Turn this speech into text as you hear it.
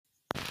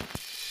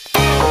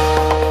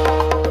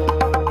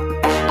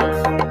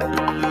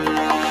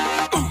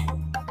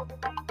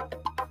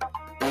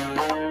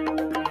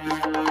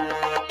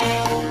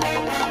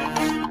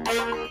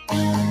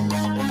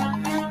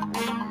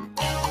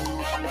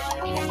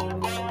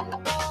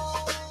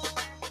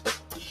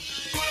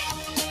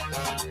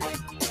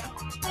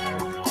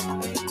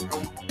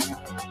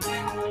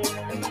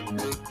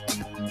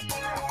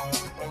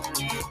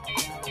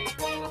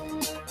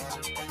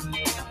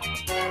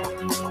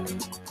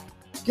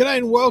G'day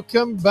and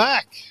welcome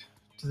back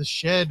to the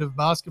shed of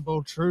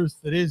basketball truth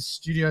that is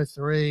Studio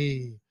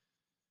 3.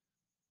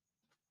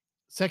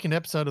 Second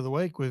episode of the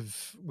week. We've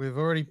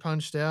already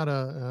punched out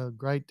a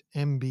great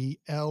NBL,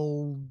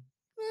 NBL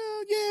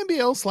 /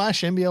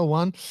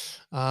 NBL1,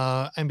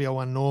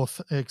 NBL1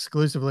 North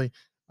exclusively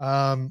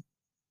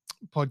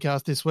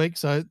podcast this week.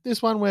 So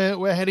this one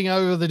we're heading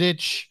over the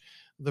ditch,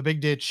 the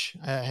big ditch,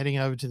 heading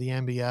over to the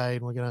NBA,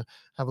 and we're going to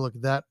have a look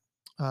at that.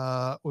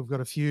 We've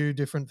got a few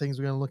different things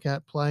we're going to look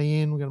at, play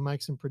in. We're going to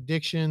make some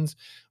predictions.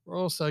 We're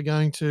also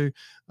going to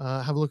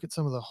have a look at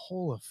some of the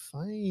Hall of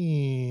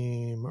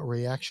Fame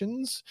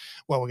reactions.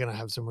 Well, we're going to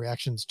have some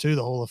reactions to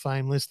the Hall of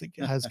Fame list that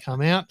has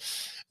come out.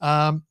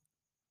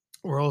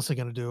 We're also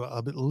going to do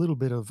a little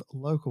bit of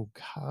local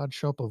card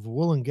shop of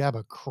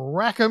Woollongabba,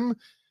 Crackem,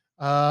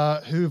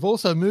 who've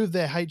also moved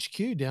their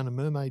HQ down to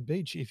Mermaid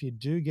Beach. If you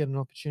do get an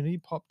opportunity,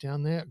 pop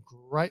down there.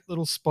 Great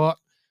little spot.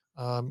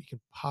 You can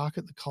park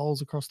at the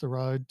Coles across the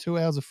road, 2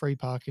 hours of free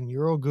parking.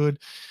 You're all good.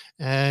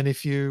 And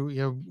if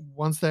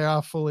once they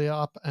are fully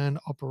up and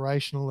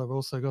operational, they've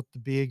also got the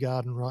beer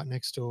garden right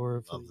next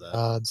door. Love that.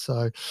 Yard.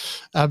 So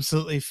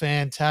absolutely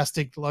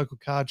fantastic local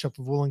card shop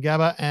of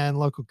Woollongabba and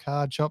local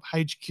card shop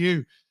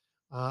HQ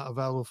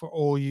available for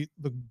all the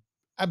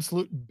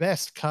absolute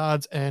best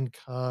cards and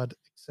card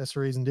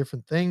accessories and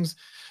different things,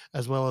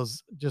 as well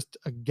as just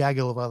a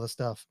gaggle of other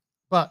stuff.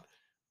 But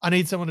I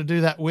need someone to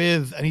do that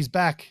with, and he's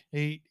back.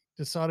 He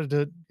decided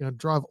to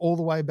drive all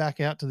the way back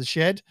out to the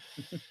shed.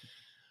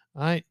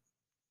 All right,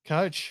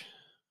 coach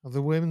of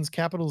the women's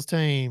Capitals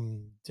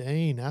team,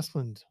 Dean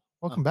Aspland.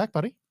 Welcome back,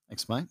 buddy.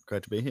 Thanks, mate.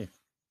 Great to be here.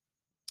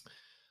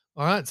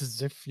 All right, it's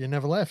as if you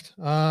never left,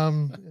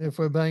 if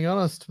we're being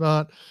honest.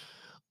 But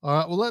all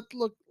right,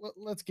 well,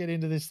 let's get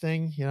into this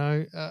thing.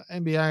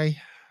 NBA,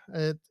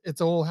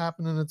 it's all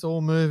happening. It's all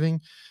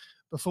moving.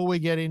 Before we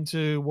get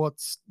into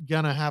what's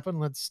going to happen,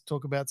 let's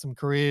talk about some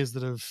careers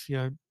that have,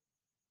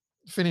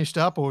 finished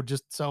up or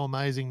just so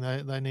amazing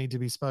they need to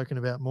be spoken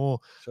about more.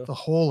 Sure. The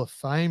Hall of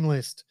Fame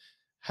list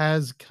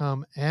has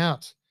come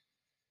out.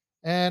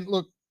 And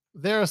look,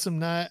 there are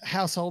some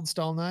household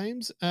style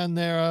names and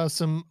there are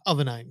some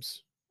other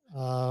names.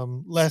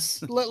 Less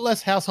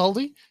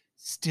householdy,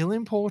 still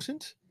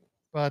important.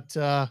 But,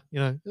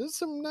 there's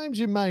some names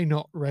you may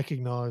not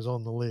recognize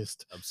on the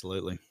list.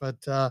 Absolutely. But,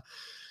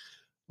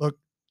 look,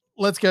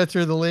 let's go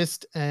through the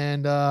list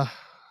and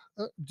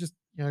just,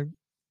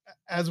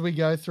 as we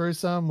go through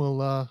some,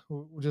 we'll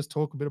just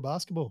talk a bit of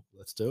basketball.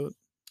 Let's do it.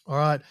 All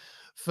right.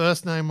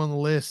 First name on the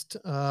list,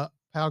 Pau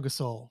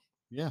Gasol.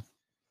 Yeah.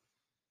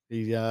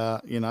 He,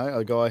 a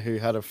guy who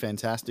had a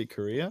fantastic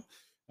career,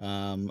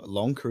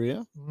 long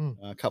career,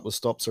 a couple of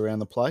stops around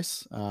the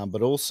place,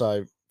 but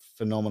also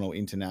phenomenal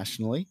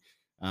internationally.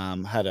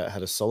 Had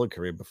a solid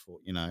career before,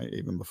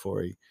 even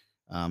before he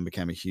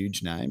became a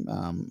huge name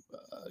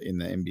in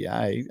the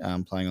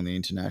NBA, playing on the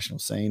international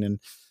scene, and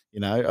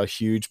a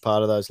huge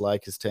part of those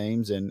Lakers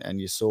teams. And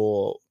you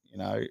saw,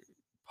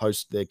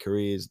 post their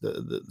careers,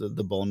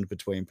 the bond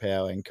between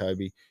Pau and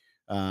Kobe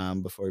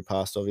before he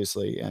passed,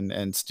 obviously,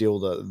 and still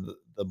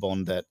the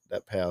bond that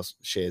Pau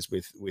shares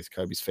with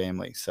Kobe's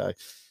family. So,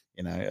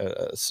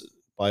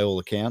 by all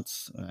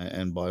accounts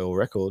and by all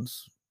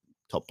records,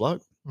 top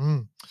bloke.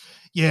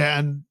 Yeah,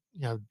 and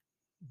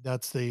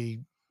that's the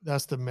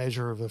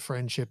measure of a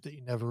friendship that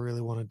you never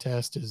really want to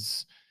test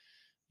is,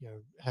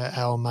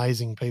 how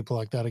amazing people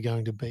like that are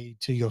going to be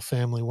to your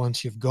family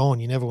once you've gone.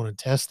 You never want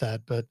to test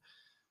that, but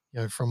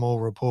from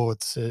all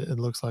reports, it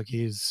looks like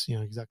he's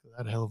exactly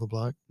that hell of a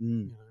bloke.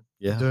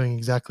 Yeah, doing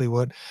exactly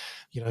what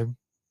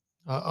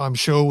I'm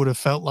sure would have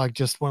felt like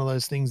just one of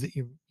those things that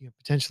you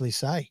potentially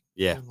say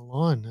on the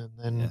line,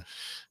 and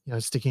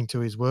then sticking to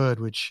his word,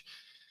 which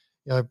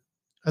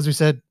as we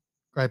said,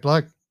 great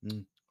bloke.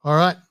 All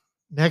right,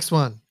 next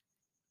one,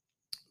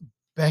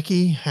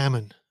 Becky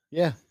Hammon.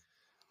 Yeah.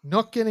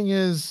 Not getting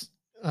as,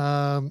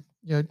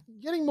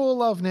 getting more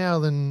love now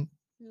than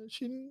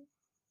she.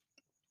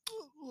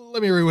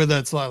 Let me reword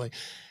that slightly.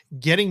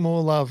 Getting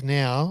more love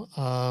now,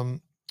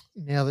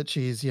 now that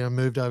she's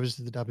moved over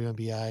to the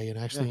WNBA and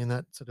actually in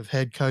that sort of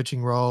head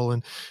coaching role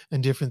and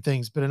different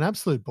things. But an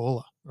absolute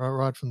baller,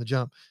 right from the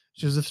jump.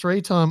 She was a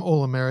 3-time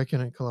All-American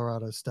at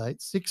Colorado State,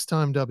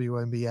 6-time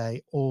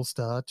WNBA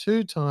All-Star,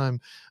 2-time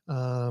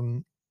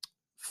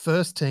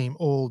first-team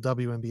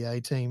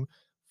All-WNBA team,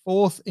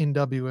 4th in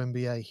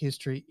WNBA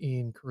history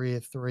in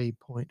career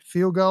 3-point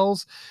field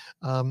goals,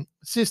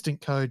 assistant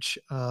coach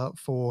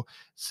for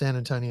San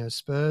Antonio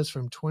Spurs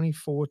from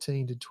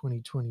 2014 to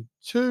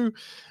 2022,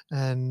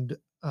 and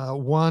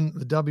won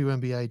the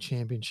WNBA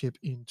championship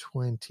in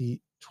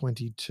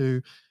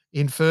 2022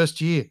 in first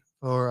year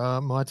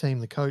for my team,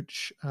 the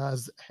coach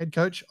as head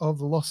coach of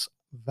the Las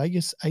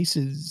Vegas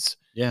Aces.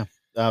 Yeah,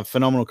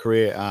 phenomenal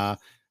career.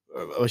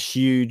 A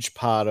huge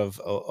part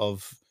of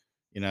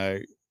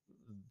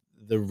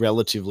the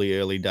relatively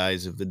early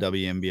days of the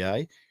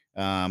WNBA,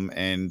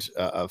 and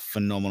a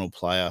phenomenal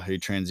player who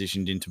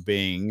transitioned into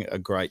being a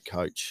great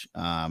coach.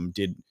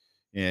 Did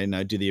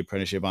the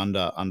apprenticeship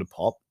under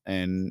Pop,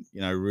 and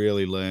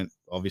really learnt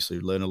obviously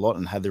learned a lot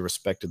and had the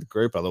respect of the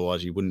group.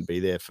 Otherwise, you wouldn't be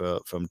there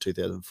from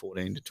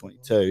 2014 to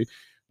 22,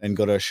 and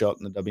got a shot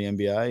in the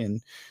WNBA,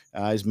 and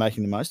is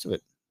making the most of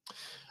it.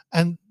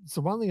 And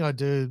so one thing I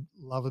do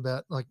love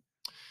about like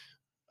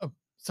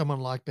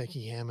someone like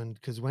Becky Hammond,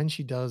 because when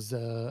she does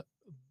the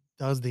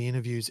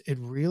interviews, it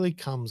really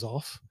comes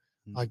off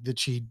like that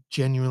she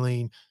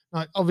genuinely,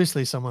 like,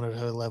 obviously someone at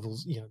her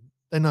levels,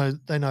 they know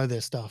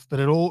their stuff, but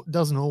it all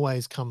doesn't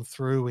always come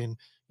through in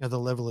the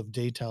level of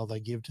detail they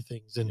give to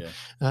things. And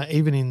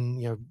even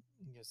in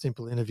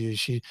simple interviews,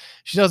 she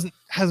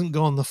hasn't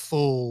gone the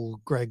full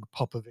Greg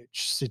Popovich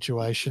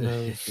situation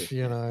of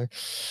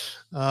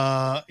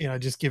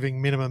just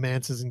giving minimum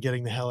answers and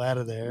getting the hell out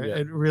of there.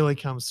 It really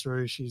comes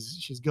through.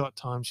 She's got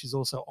time. She's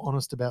also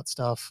honest about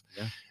stuff.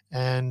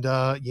 And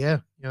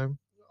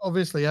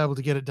obviously able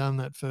to get it done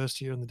that first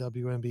year in the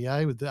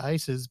WNBA with the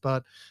Aces,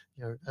 but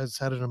has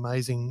had an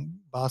amazing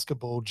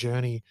basketball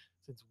journey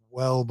since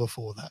well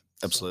before that.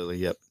 Absolutely,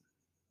 yep.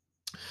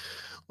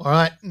 All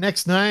right,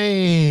 next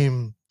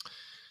name.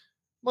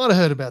 Might have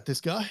heard about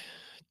this guy,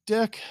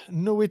 Dirk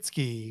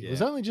Nowitzki.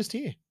 Was only just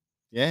here.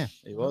 Yeah,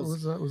 he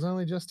was. Was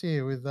only just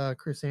here with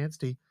Chris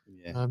Anstey,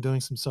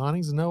 doing some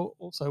signings, and they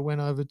also went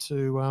over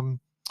to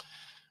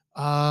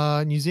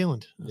New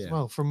Zealand as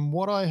well. From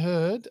what I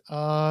heard,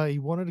 he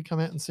wanted to come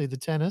out and see the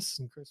tennis,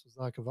 and Chris was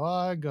like, "Have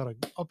I got an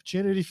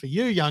opportunity for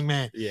you, young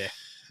man?" Yeah.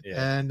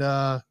 And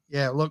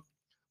look,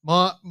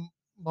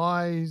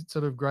 my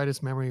sort of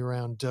greatest memory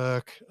around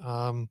Dirk,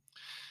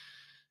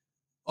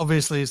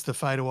 obviously it's the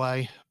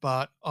fadeaway,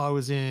 but I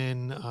was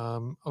in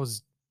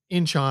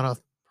China.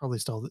 Probably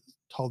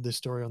told this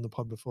story on the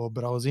pod before,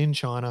 but I was in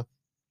China,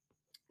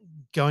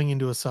 going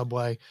into a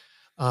subway,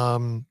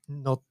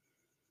 not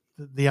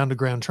the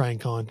underground train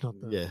kind,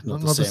 not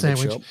the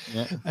sandwich shop.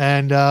 Yeah.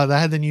 And they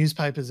had the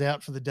newspapers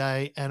out for the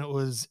day, and it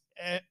was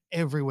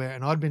everywhere.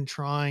 And I'd been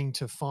trying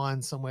to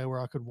find somewhere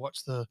where I could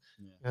watch the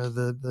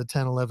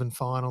 10-11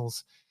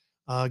 finals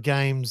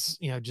games,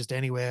 just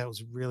anywhere. It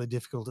was really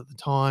difficult at the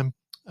time.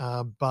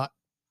 But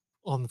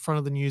on the front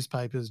of the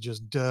newspapers,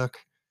 just Dirk,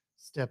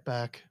 step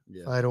back,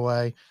 fade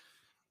away.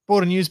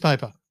 Bought a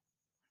newspaper.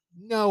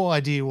 No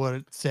idea what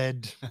it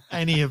said,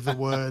 any of the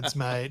words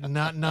made.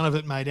 None of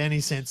it made any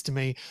sense to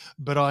me,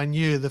 but I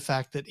knew the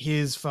fact that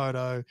his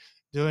photo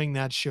doing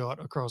that shot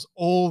across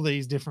all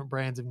these different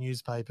brands of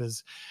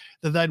newspapers,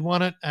 that they'd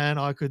won it, and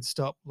I could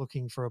stop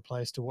looking for a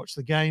place to watch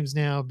the games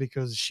now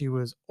because she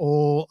was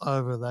all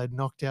over. They'd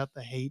knocked out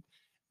the heat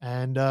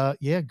and,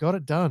 got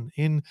it done.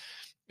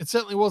 It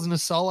certainly wasn't a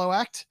solo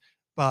act,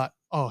 but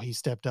he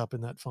stepped up in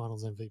that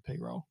finals MVP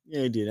role.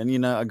 Yeah, he did.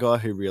 And, a guy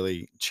who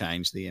really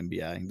changed the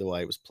NBA, the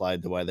way it was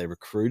played, the way they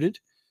recruited,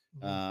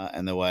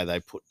 and the way they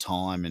put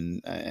time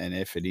and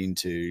effort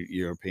into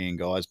European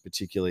guys,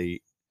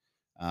 particularly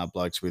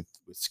blokes with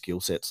skill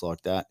sets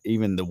like that.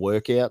 Even the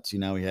workouts, he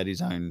had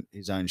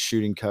his own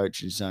shooting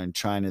coach, his own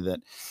trainer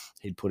that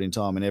he'd put in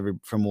time. And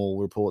from all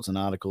reports and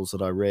articles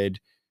that I read,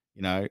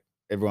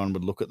 everyone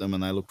would look at them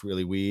and they looked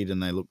really weird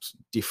and they looked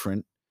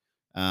different.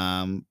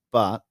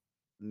 But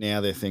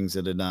now they're things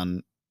that are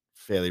done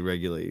fairly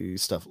regularly,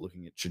 stuff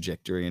looking at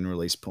trajectory and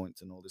release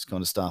points and all this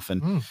kind of stuff.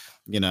 And,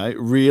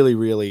 really,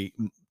 really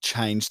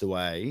changed the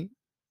way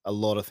a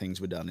lot of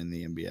things were done in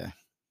the NBA.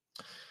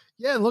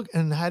 Yeah, look,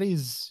 and had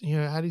his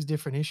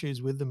different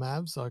issues with the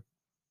Mavs, like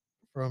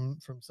from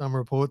some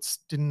reports,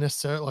 didn't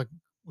necessarily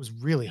was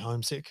really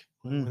homesick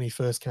when he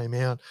first came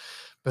out.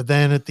 But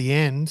then at the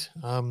end,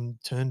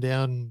 turned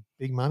down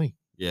big money.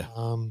 Yeah.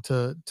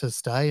 To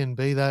stay and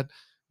be that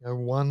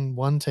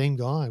one team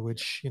guy,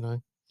 which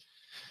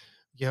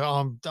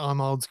I'm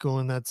old school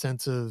in that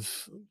sense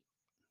of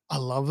I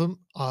love them.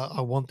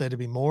 I want there to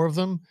be more of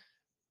them,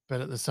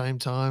 but at the same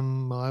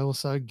time, I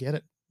also get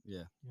it.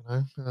 Yeah.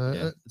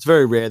 Yeah. It's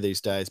very rare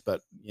these days,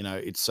 but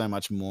it's so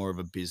much more of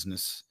a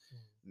business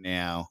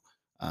now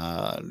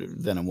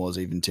than it was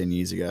even 10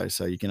 years ago.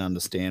 So you can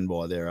understand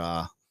why there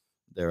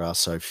are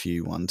so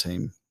few one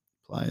team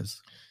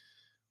players.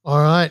 All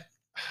right.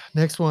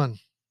 Next one.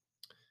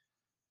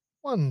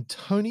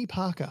 Tony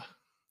Parker.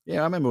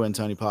 Yeah, I remember when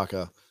Tony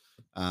Parker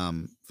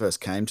first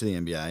came to the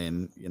NBA,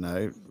 and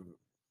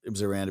it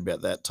was around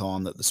about that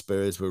time that the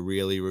Spurs were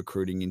really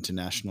recruiting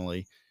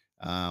internationally,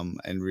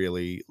 and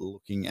really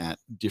looking at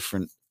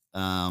different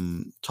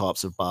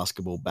types of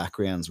basketball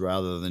backgrounds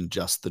rather than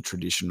just the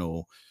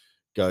traditional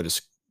go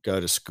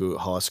to school,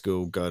 high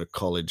school, go to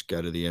college,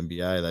 go to the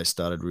NBA. They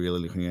started really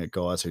looking at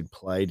guys who'd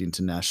played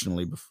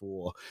internationally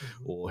before,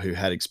 or who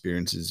had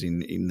experiences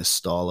in the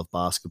style of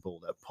basketball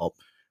that Pop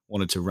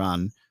wanted to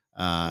run.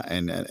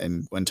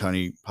 And when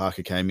Tony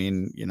Parker came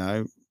in,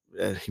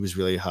 he was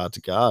really hard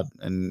to guard,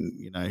 and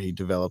he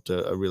developed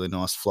a really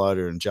nice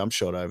floater and jump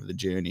shot over the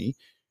journey,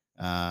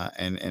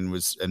 and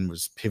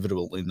was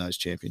pivotal in those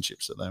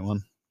championships that they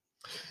won.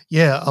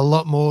 Yeah, a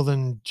lot more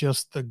than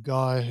just the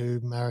guy who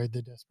married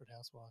the desperate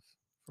housewife.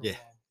 Yeah,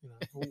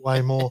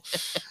 way more.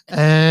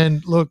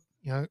 And look,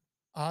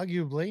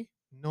 arguably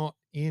not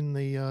in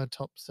the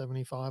top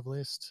 75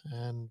 list,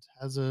 and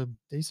has a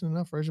decent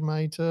enough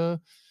resume to,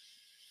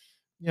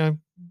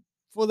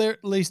 for there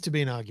at least to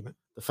be an argument.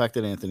 The fact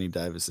that Anthony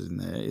Davis is in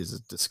there is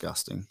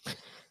disgusting.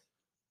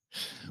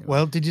 Anyway.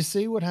 Well, did you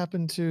see what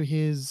happened to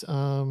his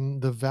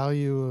the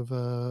value of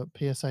a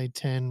PSA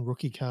 10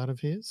 rookie card of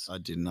his? I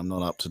didn't. I'm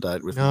not up to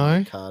date with No.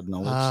 my card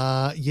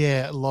knowledge.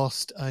 Yeah,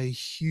 lost a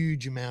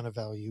huge amount of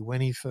value when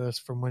he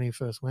first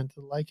went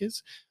to the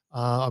Lakers.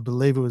 I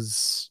believe it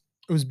was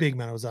big,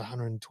 man. It was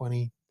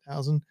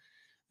 120,000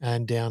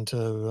 and down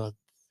to I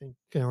think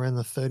around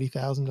the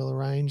 $30,000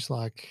 range.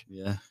 Like,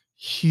 yeah,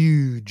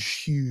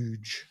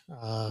 huge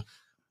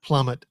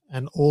plummet,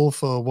 and all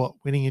for what,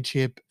 winning a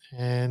chip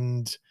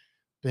and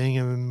being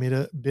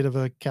a bit of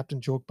a Captain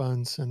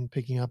Chalkbones and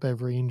picking up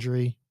every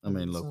injury. I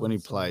mean, look, when he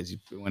plays,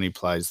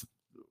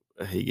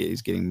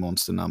 he's getting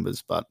monster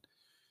numbers. But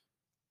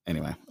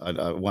anyway,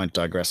 I won't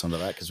digress onto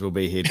that because we'll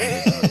be here.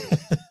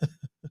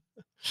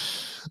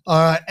 All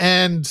right,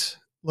 and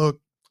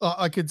look,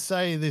 I could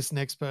say this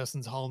next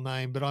person's whole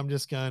name, but I'm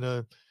just going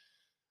to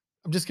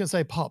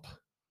say Pop.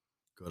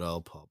 Good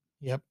old Pop.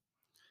 Yep.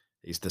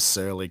 He's the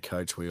surly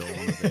coach we all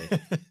want to be.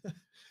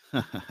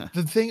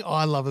 The thing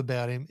I love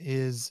about him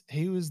is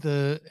he was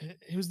the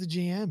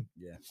GM.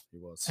 Yeah, he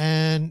was.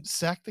 And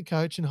sacked the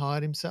coach and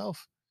hired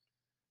himself.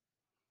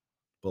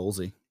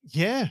 Ballsy.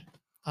 Yeah.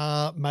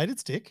 Made it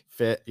stick.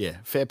 Fair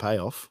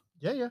payoff.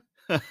 Yeah.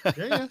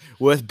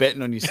 Worth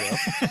betting on yourself.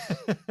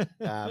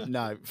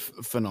 No,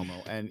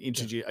 phenomenal. And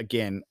introduce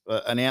again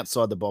an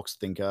outside the box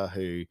thinker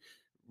who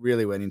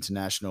really went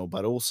international,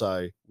 but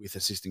also with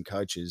assistant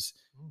coaches,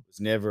 was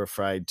never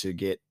afraid to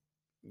get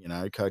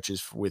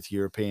coaches with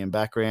European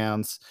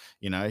backgrounds.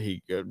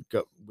 He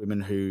got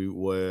women who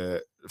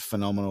were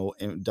phenomenal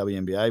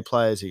WNBA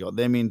players. He got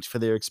them in for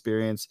their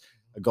experience.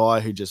 A guy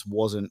who just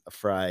wasn't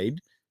afraid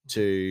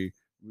to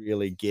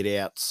really get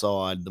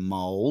outside the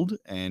mold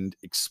and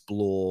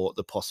explore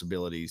the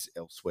possibilities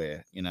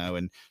elsewhere,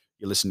 and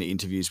you listen to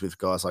interviews with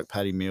guys like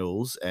Patty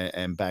Mills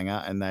and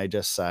Banger, and they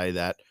just say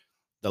that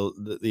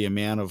the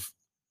amount of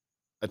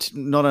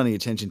not only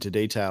attention to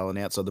detail and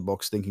outside the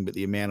box thinking, but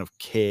the amount of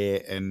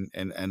care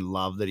and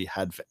love that he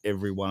had for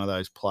every one of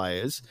those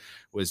players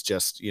was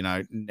just,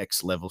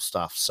 next level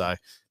stuff. So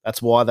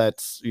that's why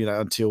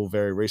until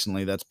very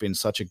recently, that's been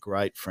such a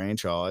great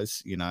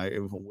franchise,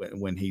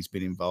 when he's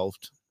been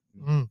involved.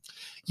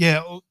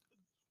 Yeah.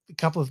 A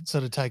couple of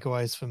sort of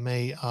takeaways for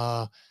me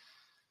are,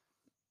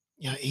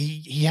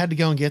 he had to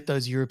go and get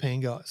those European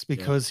guys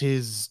because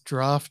his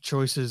draft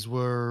choices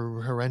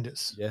were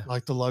horrendous. Yeah.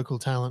 Like the local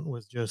talent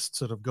was just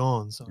sort of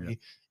gone. So he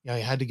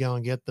had to go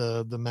and get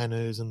the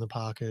Manus and the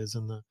Parkers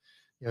and the,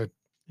 even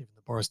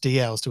the Boris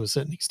Diaws to a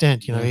certain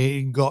extent.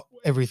 He got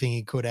everything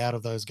he could out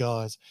of those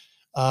guys.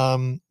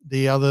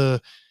 The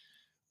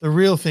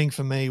real thing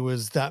for me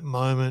was that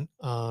moment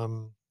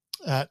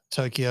at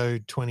Tokyo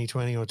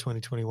 2020 or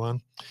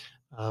 2021,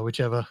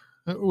 whichever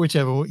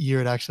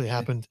year it actually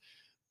happened.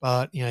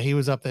 But, he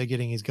was up there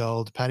getting his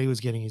gold. Patty was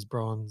getting his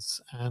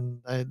bronze. And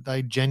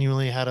they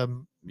genuinely had a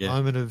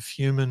moment of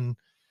human,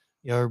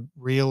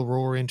 real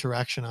raw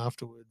interaction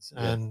afterwards.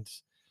 Yeah. And,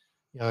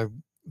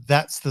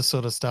 that's the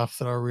sort of stuff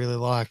that I really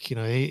like.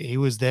 He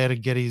was there to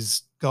get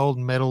his gold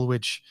medal,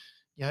 which,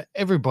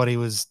 everybody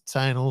was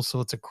saying all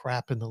sorts of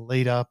crap in the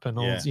lead up and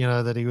all,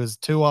 that he was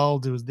too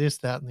old. It was this,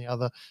 that, and the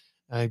other.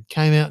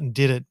 Came out and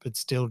did it, but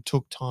still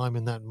took time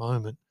in that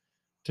moment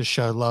to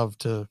show love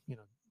to,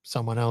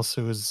 someone else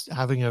who was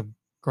having a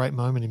great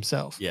moment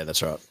himself. Yeah,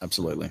 that's right.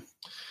 Absolutely.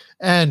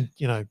 And,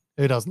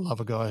 who doesn't love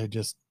a guy who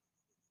just,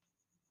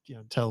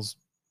 tells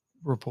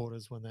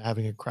reporters when they're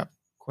having a crap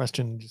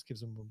question and just gives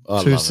them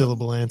a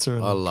two-syllable answer.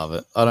 And I love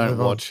it. I don't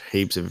watch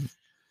heaps of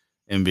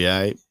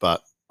NBA,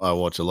 but I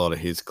watch a lot of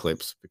his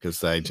clips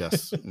because they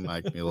just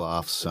make me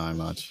laugh so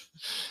much.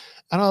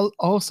 And I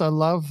also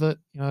love that,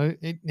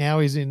 now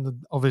he's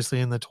obviously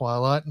in the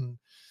twilight, and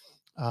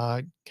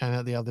came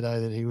out the other day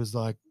that he was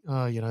like,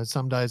 oh,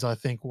 some days I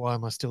think, why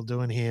am I still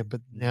doing here?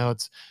 But now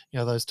it's,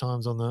 those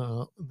times on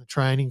the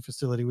training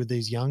facility with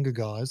these younger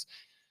guys,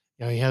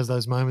 he has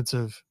those moments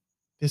of,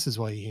 this is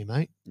why you're here,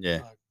 mate. Yeah.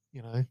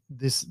 Like,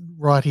 this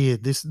right here,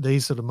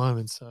 these sort of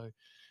moments. So,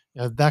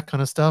 that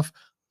kind of stuff.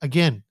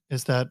 Again,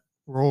 is that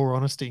raw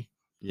honesty.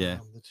 Yeah.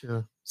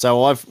 So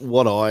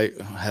what I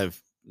have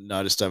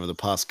noticed over the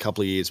past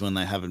couple of years when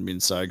they haven't been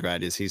so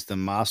great is he's the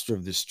master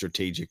of the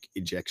strategic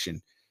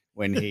ejection.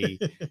 When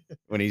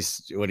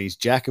he's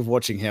jack of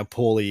watching how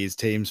poorly his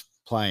team's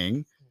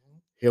playing,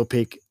 he'll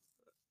pick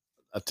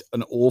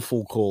an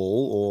awful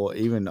call or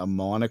even a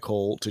minor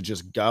call to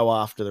just go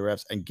after the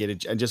refs and get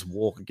ejected and just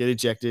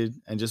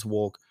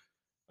walk.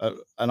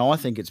 And I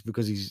think it's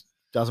because he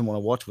doesn't want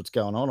to watch what's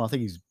going on. I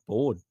think he's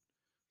bored.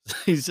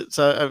 He's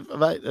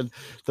mate,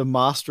 the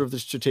master of the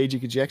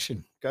strategic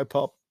ejection. Go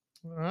Pop.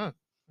 All right.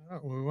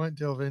 Well, we won't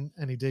delve in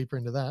any deeper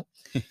into that.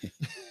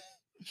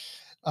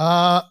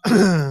 All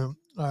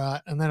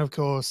right. And then, of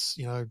course,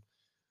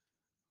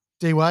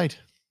 D Wade.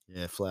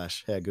 Yeah,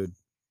 Flash. How good.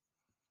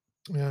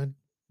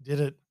 Did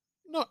it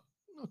not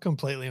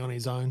completely on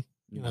his own,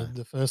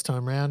 the first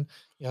time round,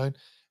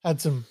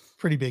 had some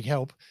pretty big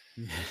help.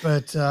 Yeah.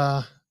 But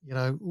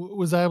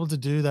was able to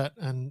do that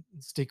and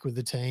stick with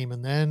the team.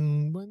 And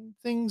then when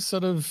things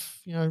sort of,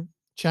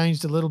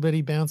 changed a little bit,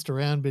 he bounced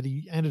around, but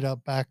he ended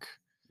up back,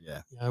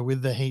 Yeah.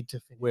 with the Heat to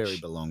finish. Where he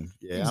belonged.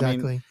 Yeah. I mean,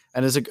 Exactly.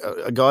 and as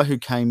a guy who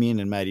came in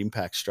and made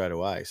impact straight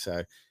away.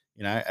 So,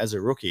 as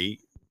a rookie,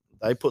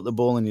 they put the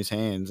ball in his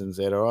hands and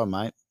said, all right,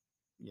 mate,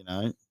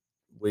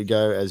 we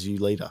go as you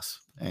lead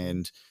us.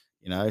 And,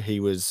 he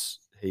was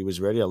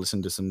ready. I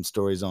listened to some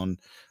stories on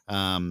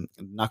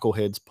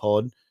Knuckleheads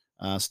pod.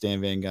 Stan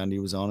Van Gundy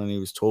was on, and he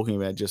was talking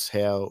about just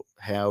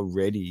how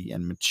ready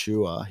and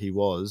mature he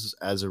was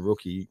as a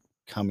rookie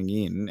coming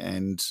in,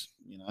 and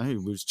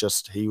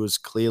he was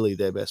clearly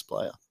their best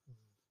player.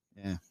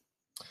 Yeah,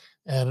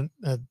 and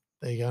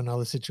there you go,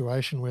 another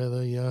situation where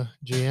the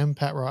GM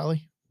Pat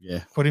Riley,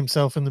 yeah, put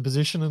himself in the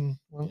position and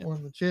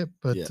won the chip.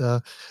 But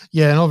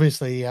yeah. And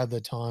obviously he had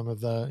the time of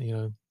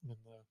the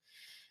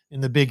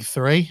in the big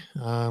three,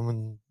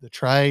 and the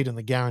trade and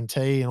the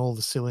guarantee and all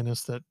the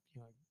silliness that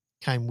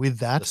came with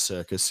that. The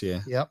circus,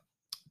 yeah. Yep.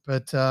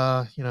 But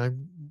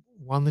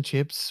won the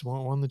chips,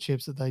 won the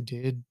chips that they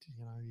did.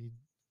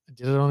 He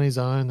did it on his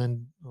own,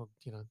 and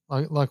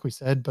like we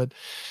said, but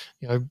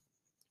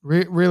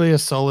really a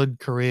solid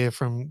career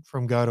from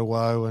go to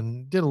woe,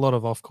 and did a lot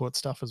of off court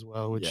stuff as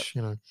well, which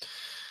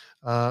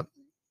I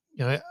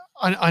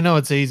know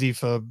it's easy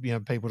for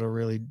people to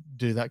really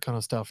do that kind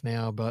of stuff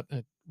now, but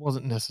it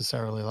wasn't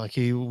necessarily like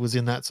he was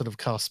in that sort of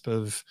cusp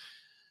of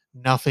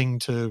nothing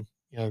to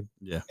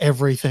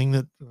everything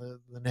that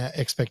the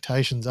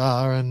expectations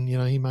are, and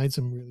he made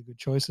some really good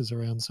choices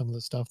around some of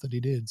the stuff that he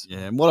did. So.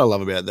 Yeah, and what I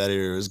love about that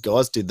era is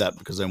guys did that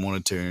because they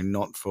wanted to,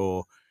 not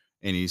for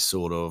any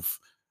sort of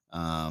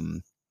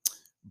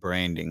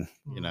branding.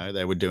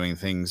 They were doing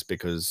things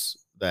because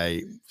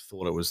they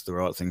thought it was the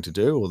right thing to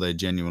do, or they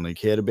genuinely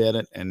cared about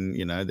it. And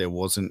there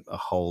wasn't a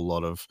whole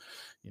lot of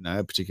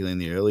particularly in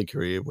the early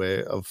career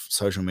of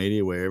social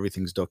media where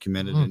everything's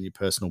documented and your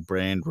personal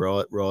brand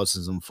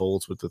rises and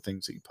falls with the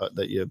things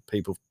that your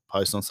people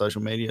post on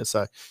social media.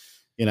 So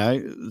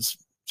it's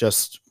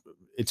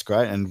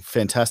great and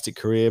fantastic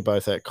career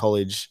both at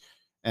college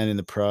and in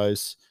the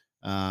pros.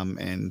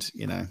 And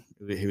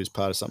he was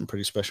part of something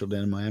pretty special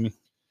down in Miami.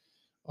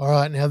 All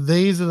right, now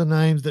these are the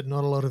names that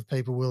not a lot of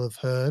people will have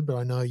heard, but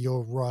I know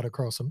you're right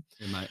across them.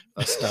 Yeah, mate.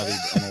 I studied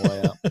on the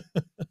way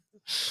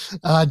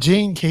up.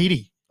 Gene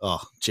Keady. Oh,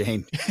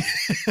 Gene.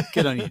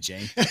 Good on you,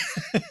 Gene.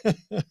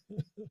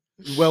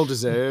 Well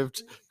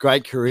deserved.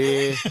 Great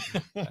career.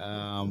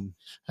 Hang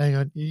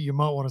on, you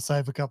might want to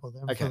save a couple of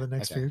them for the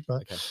next few.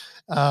 But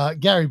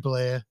Gary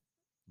Blair.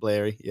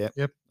 Blairy, yeah.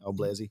 Yep. Old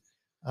Blairsy.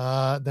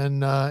 Then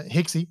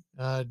Hicksy,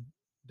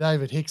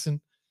 David Hickson.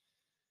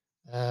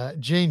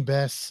 Gene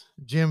Bess,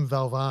 Jim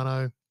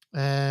Valvano,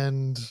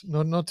 and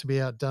not to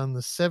be outdone,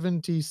 the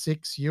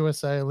 76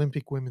 USA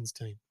Olympic women's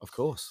team. Of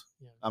course.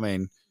 Yeah. I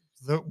mean,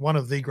 one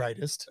of the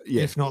greatest,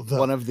 if not the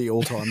one of the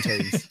all-time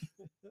teams.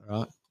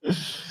 Right.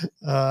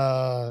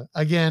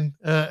 Again,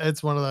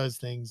 it's one of those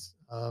things.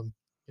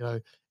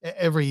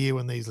 Every year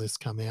when these lists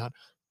come out,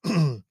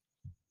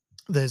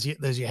 there's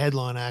your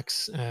headline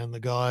acts and the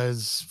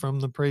guys from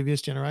the previous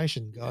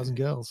generation, guys and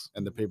girls,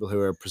 and the people who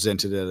are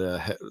presented at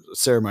a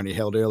ceremony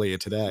held earlier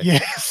today.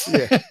 Yes,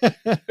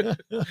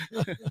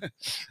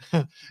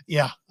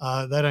 yeah.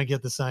 They don't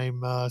get the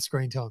same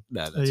screen time.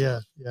 No, that's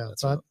right.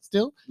 But right.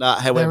 Still,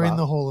 however, they're in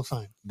the Hall of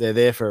Fame. They're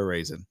there for a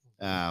reason.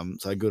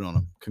 So good on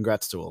them.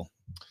 Congrats to all.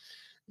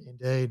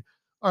 Indeed.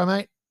 All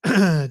right,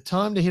 mate.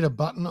 Time to hit a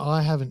button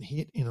I haven't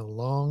hit in a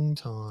long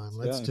time.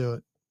 Let's do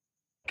it.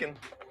 No,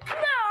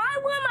 I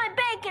want my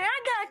bacon. I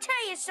gotta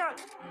tell you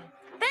something.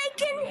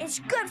 Bacon is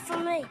good for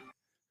me.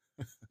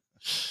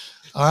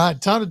 All right,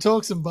 time to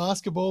talk some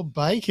basketball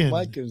bacon.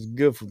 Bacon's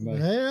good for me.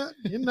 Yeah,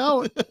 you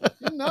know it.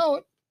 You know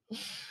it.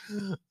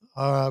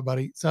 All right,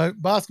 buddy. So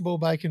basketball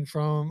bacon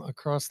from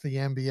across the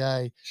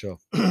NBA. Sure.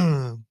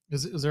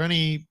 Is there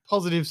any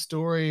positive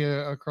story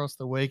across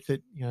the week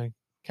that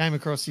came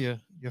across your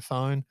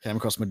phone? Came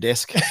across my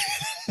desk.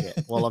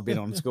 While I've been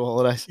on school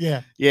holidays.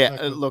 Yeah.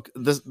 Exactly. Look,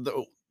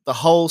 the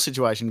whole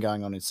situation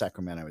going on in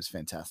Sacramento is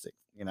fantastic.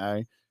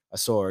 I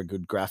saw a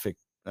good graphic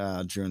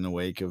during the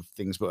week of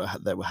things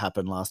that were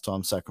happened last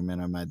time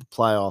Sacramento made the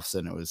playoffs,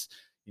 and it was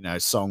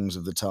songs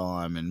of the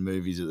time and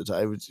movies at the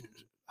time. It was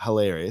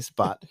hilarious,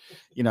 but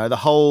the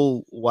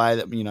whole way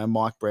that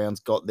Mike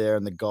Brown's got there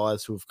and the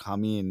guys who have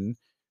come in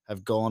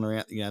have gone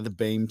around. The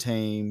Beam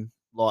team,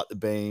 Light the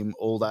Beam,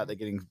 all that. They're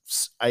getting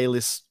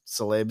A-list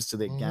celebs to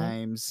their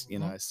games,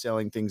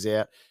 selling things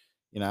out,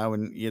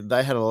 and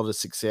they had a lot of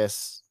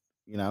success,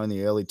 in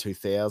the early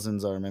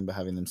 2000s. I remember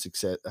having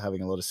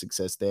a lot of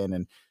success then.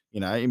 And,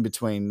 in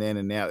between then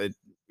and now,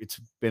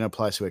 it's been a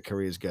place where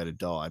careers go to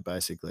die,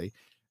 basically.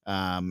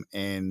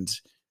 And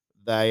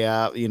they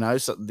are,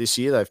 so this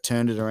year they've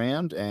turned it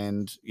around,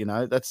 and,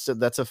 that's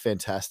a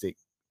fantastic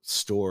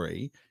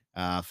story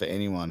for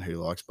anyone who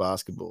likes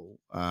basketball.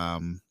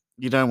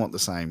 You don't want the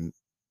same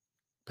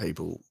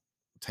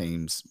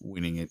teams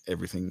winning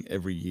everything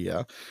every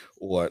year,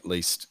 or at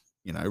least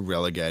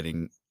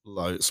relegating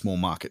small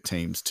market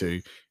teams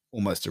to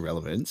almost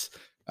irrelevance.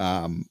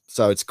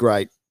 So it's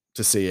great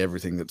to see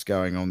everything that's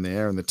going on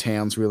there, and the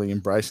town's really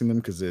embracing them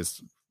because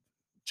there's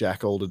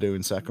jack all to do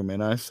in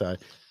Sacramento. So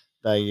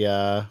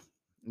they,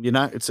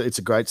 it's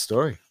a great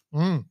story.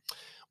 Mm.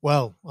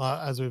 Well,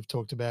 as we've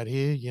talked about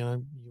here, you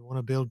want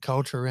to build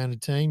culture around a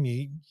team.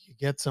 You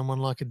get someone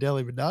like a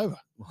Deli Vadova.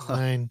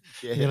 I mean,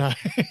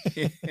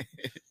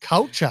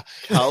 culture.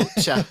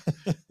 Yeah.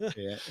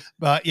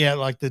 But yeah,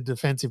 like the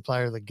defensive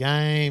player of the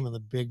game and the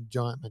big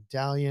giant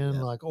medallion,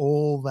 like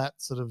all that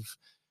sort of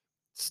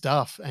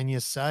stuff. And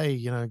you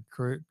say,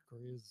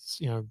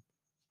 careers,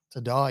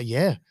 to die.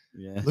 Yeah.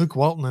 Luke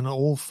Walton and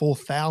all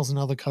 4,000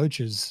 other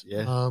coaches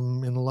in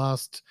the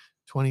last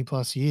 20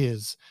 plus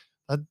years.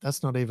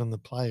 That's not even the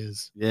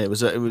players. Yeah, it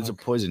was a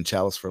poison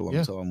chalice for a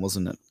long time,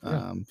 wasn't it?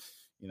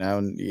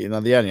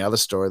 The only other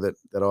story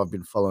that I've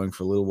been following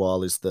for a little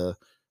while is the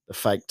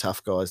fake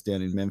tough guys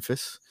down in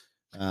Memphis.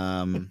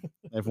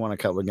 They've won a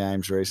couple of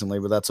games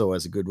recently, but that's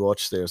always a good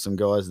watch. There are some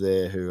guys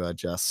there who are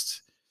they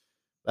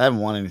haven't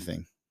won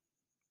anything.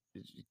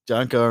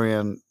 Don't go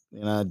around,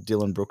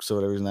 Dylan Brooks or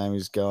whatever his name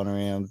is, going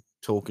around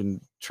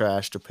talking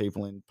trash to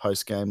people in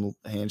post-game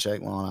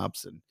handshake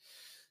lineups and,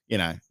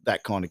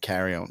 that kind of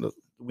carry on.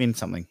 Win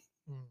something.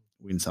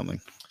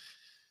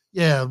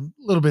 Yeah, a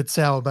little bit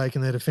sour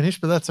bacon there to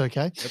finish, but that's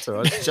okay. That's all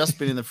right. It's just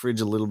been in the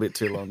fridge a little bit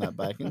too long, that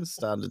bacon. It's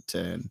starting to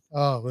turn.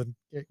 Oh, well,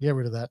 get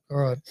rid of that. All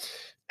right.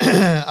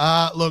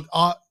 Look,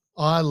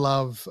 I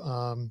love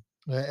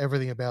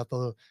everything about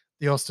the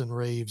Austin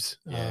Reeves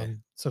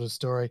sort of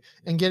story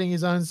and getting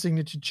his own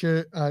signature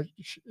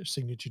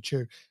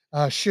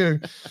shoe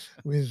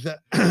with,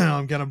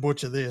 I'm going to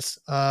butcher this,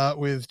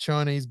 with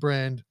Chinese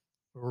brand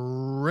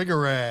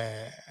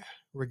Rigora.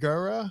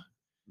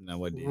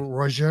 No idea.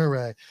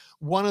 Rogere.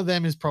 One of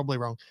them is probably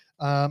wrong,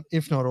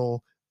 if not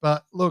all.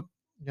 But look,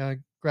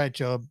 great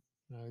job.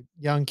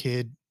 Young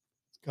kid,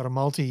 got a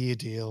multi-year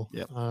deal.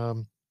 Yep.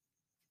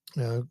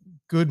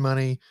 Good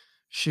money,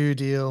 shoe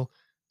deal.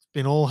 It's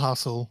been all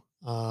hustle.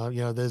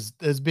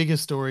 There's bigger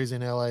stories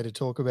in LA to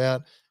talk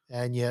about,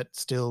 and yet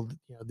still,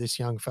 this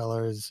young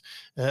fella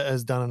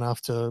has done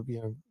enough to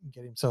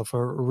get himself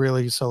a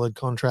really solid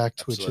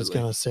contract, Absolutely. which is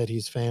going to set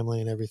his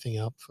family and everything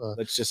up for.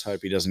 Let's just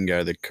hope he doesn't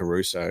go the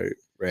Caruso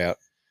route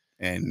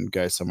and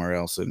go somewhere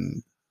else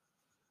and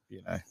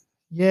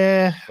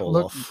fall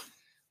off.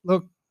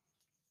 Look,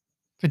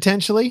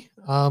 potentially,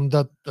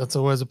 that's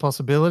always a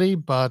possibility,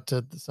 but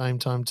at the same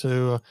time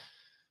too,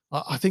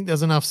 I think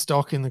there's enough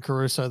stock in the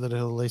Caruso that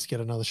he'll at least get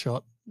another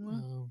shot.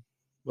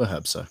 We'll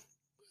hope so.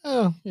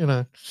 Well,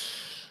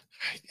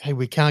 hey,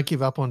 we can't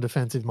give up on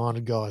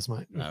defensive-minded guys,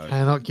 mate. No, we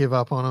cannot give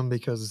up on them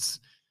because,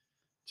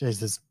 geez,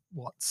 there's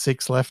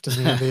 6 left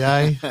in the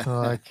NBA.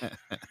 Like,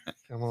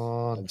 come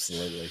on.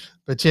 Absolutely.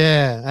 But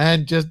yeah,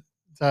 and just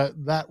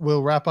that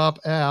will wrap up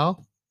our.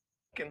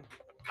 No, I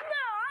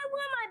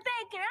want my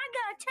bacon. I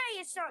gotta tell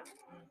you something.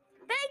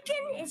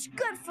 Bacon is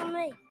good for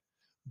me.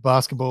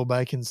 Basketball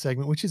bacon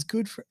segment, which is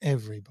good for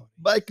everybody.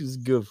 Bacon's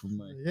good for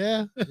me.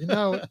 Yeah, you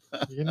know it.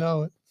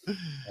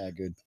 Yeah,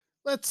 good.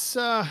 Let's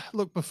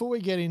look before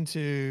we get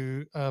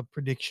into a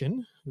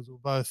prediction, because we'll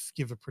both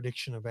give a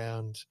prediction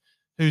about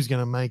who's going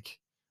to make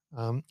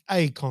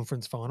a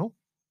conference final.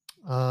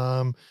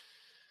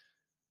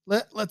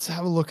 Let's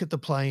have a look at the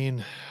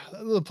play-in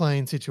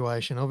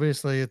situation.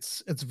 Obviously,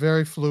 it's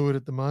very fluid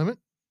at the moment,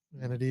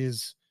 and it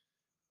is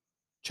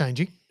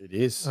changing. It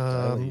is.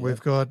 We've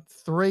got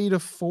 3 to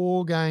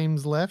 4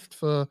 games left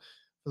for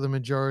the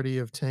majority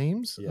of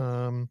teams,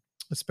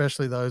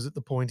 especially those at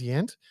the pointy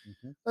end.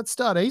 Mm-hmm. Let's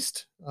start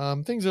east.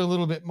 Things are a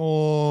little bit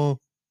more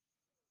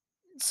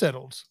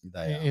settled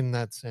in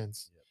that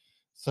sense. Yep.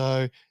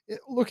 So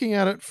looking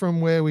at it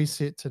from where we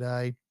sit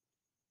today,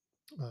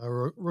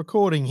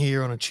 recording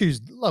here on a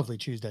lovely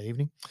Tuesday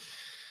evening.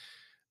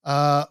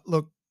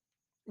 Look,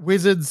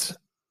 Wizards,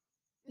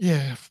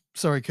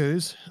 sorry,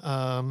 Coos.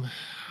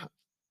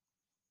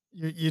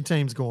 Your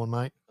team's gone,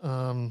 mate.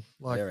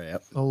 They're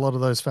out. A lot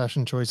of those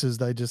fashion choices,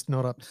 they just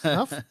not up to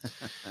snuff.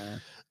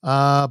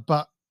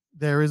 But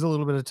there is a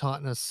little bit of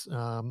tightness,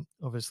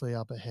 obviously,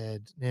 up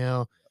ahead.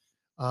 Now,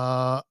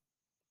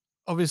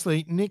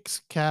 obviously,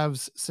 Knicks,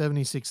 Cavs,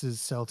 76ers,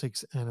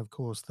 Celtics, and, of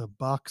course, the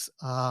Bucks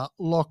are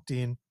locked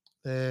in.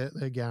 They're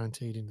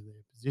guaranteed into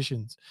their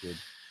positions. Good.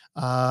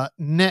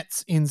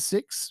 Nets in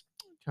 6,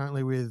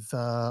 currently with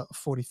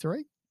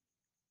 43.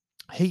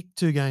 Heat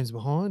 2 games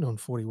behind on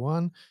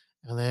 41.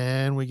 And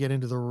then we get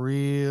into the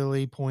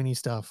really pointy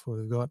stuff.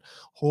 We've got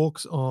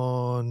Hawks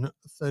on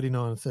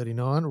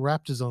 39-39,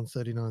 Raptors on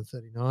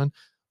 39-39,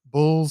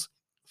 Bulls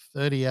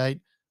 38-40.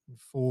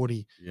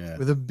 Yeah.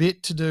 With a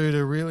bit to do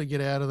to really get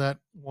out of that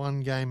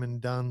one game and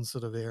done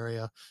sort of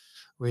area,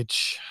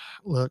 which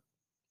looks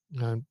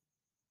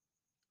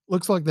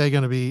like they're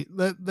going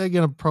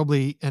to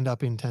probably end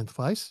up in 10th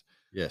place.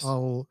 Yes.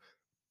 I'll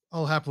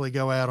happily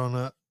go out on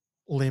a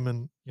limb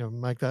and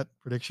make that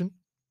prediction.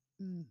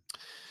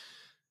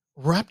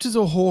 Raptors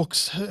or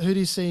Hawks? Who do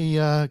you see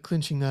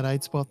clinching that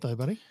 8 spot though,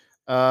 buddy?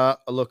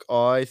 Look,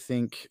 I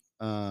think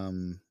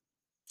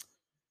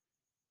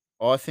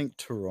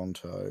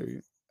Toronto.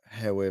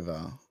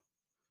 However,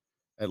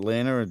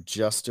 Atlanta are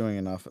just doing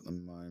enough at the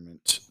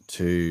moment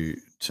to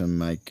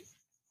make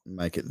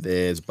it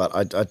theirs, but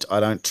I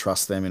don't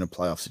trust them in a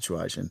playoff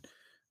situation.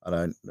 I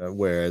don't.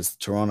 Whereas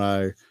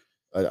Toronto,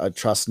 I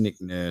trust Nick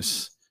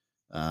Nurse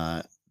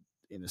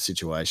in a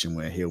situation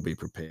where he'll be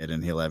prepared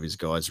and he'll have his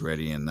guys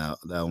ready, and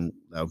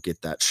they'll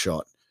get that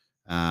shot.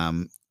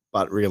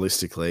 But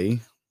realistically,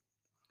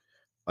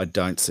 I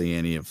don't see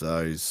any of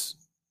those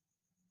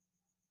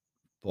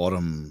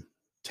bottom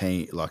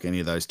team, like any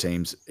of those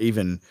teams,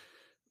 even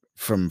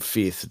from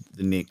 5th,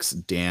 the Knicks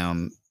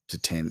down to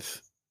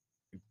 10th,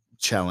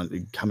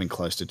 coming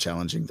close to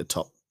challenging the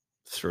top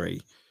 3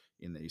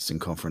 in the Eastern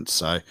Conference.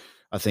 So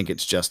I think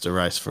it's just a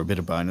race for a bit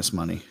of bonus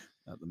money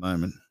at the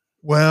moment.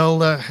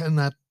 Well, and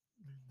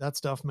that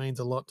stuff means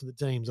a lot to the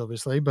teams,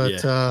 obviously.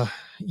 But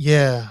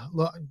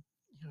look,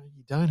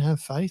 you don't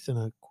have faith in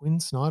a Quinn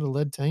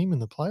Snyder-led team in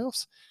the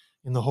playoffs,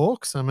 in the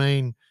Hawks. I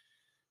mean,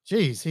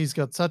 geez, he's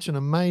got such an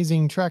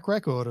amazing track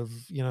record of,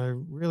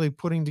 really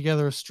putting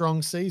together a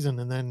strong season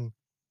and then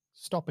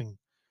stopping.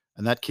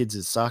 And that kid's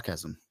is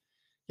sarcasm.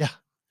 Yeah.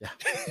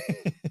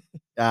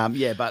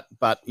 Yeah.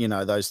 But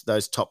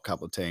those top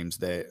couple of teams,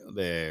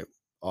 they're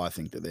I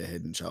think that they're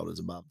head and shoulders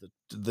above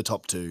the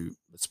top 2,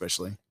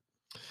 especially.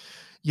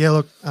 Yeah,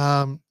 look,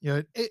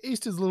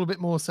 East is a little bit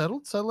more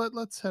settled, so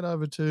let's head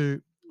over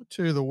to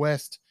the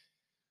West.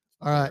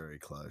 All right, very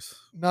close.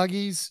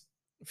 Nuggies,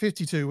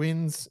 52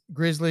 wins.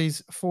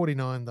 Grizzlies,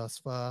 49 thus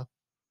far.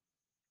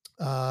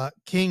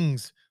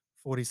 Kings,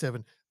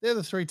 47. They're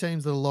the 3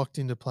 teams that are locked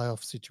into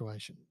playoff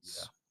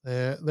situations.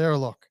 Yeah. They're a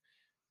lock.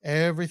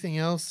 Everything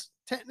else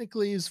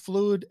technically is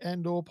fluid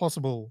and or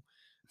possible.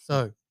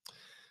 So,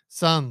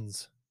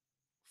 Suns,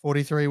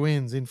 43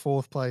 wins in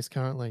 4th place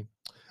currently.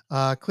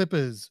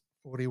 Clippers,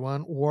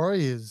 41.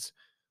 Warriors,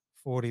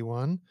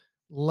 41.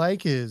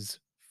 Lakers,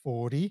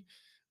 40.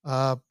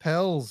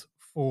 Pels,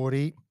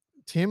 40.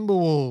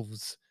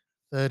 Timberwolves,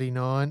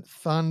 39.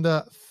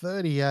 Thunder,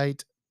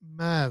 38.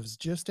 Mavs,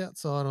 just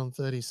outside on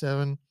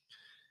 37.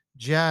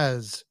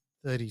 Jazz,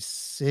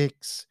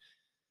 36.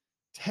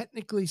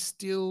 Technically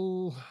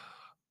still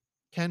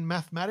can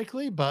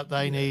mathematically, but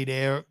they need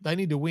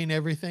to win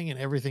everything and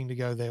everything to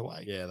go their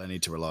way. Yeah, they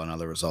need to rely on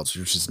other results,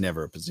 which is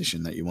never a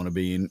position that you want to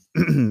be in.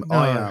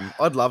 No.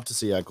 I'd love to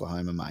see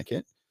Oklahoma make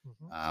it.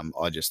 Mm-hmm.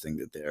 I just think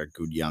that they're a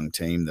good young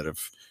team that have,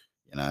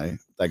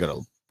 they got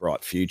a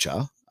bright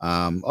future.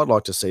 I'd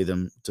like to see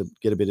them to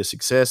get a bit of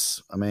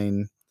success. I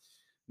mean,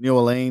 New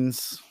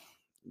Orleans,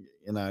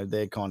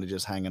 they're kind of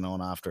just hanging on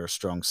after a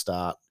strong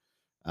start,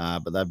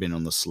 but they've been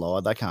on the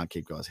slide. They can't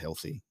keep guys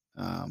healthy,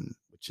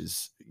 which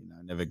is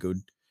never good.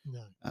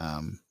 No.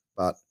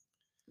 But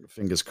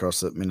fingers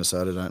crossed that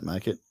Minnesota don't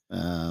make it.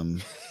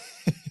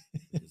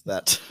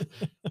 that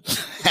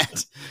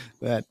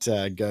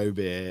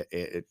Gobert,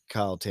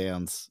 Carl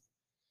Towns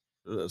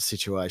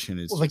situation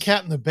is the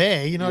cat and the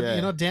bear. You're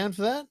not down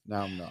for that? No,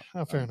 I'm not.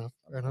 Oh, fair enough.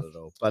 Not at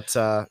all. But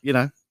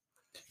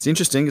it's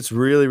interesting. It's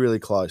really, really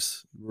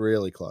close.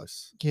 Really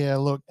close. Yeah,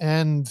 look,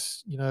 and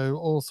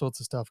all sorts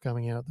of stuff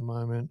coming out at the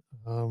moment.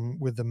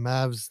 With the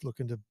Mavs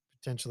looking to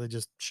potentially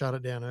just shut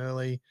it down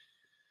early.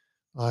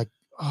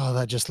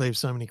 That just leaves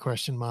so many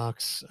question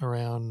marks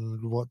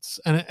around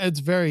and it's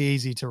very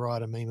easy to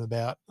write a meme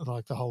about,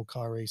 like the whole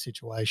Kyrie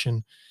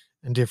situation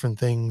and different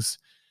things.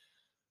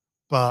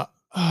 But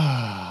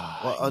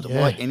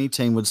why any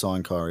team would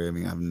sign Kyrie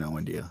Irving, I have no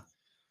idea.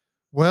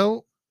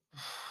 Well,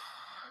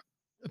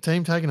 a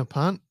team taking a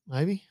punt,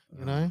 maybe,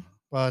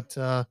 But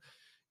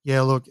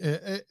look,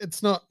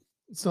 it's not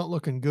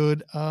looking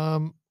good.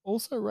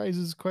 Also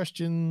raises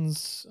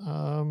questions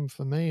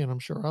for me, and I'm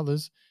sure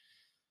others.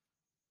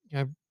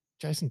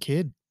 Jason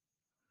Kidd,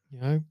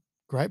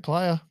 great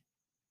player.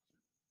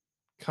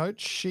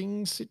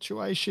 Coaching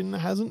situation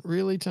hasn't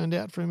really turned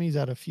out for him. He's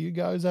had a few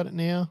goes at it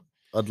now.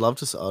 I'd love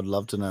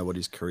to know what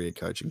his career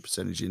coaching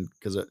percentage is,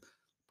 because I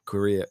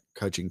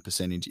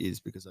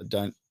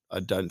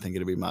don't think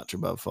it'll be much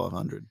above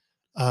 500.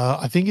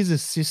 I think his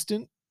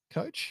assistant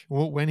coach,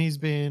 when he's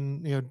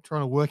been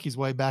trying to work his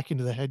way back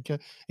into the head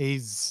coach,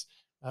 he's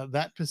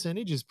that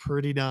percentage is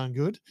pretty darn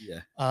good.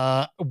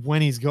 Yeah.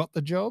 When he's got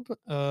the job,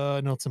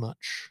 not so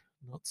much.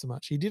 Not so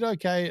much. He did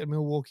okay at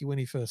Milwaukee when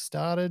he first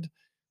started.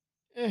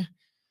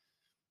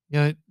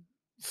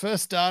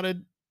 First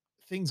started,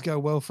 things go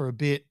well for a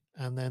bit,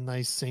 and then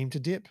they seem to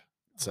dip.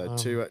 So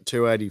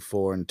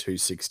 284 and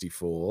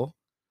 264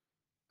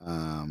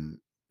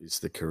 is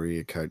the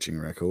career coaching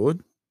record.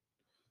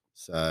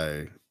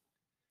 So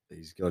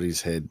he's got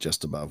his head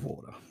just above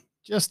water.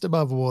 Just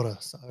above water.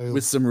 So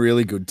with some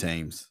really good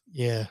teams.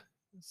 Yeah.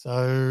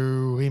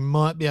 So he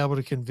might be able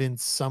to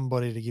convince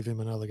somebody to give him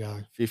another go.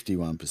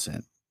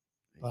 51%.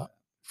 But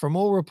from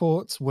all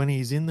reports, when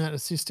he's in that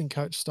assistant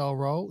coach style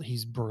role,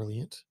 he's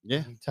brilliant. Yeah.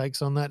 When he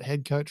takes on that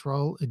head coach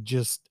role, it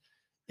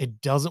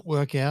doesn't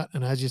work out.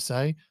 And as you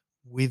say,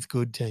 with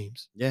good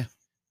teams. Yeah.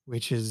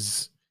 Which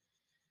is,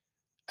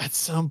 at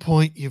some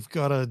point, you've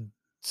got to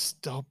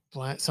stop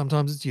playing.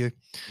 Sometimes it's you.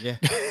 Yeah.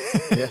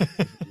 Yeah.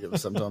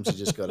 Sometimes you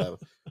just got to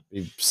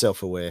be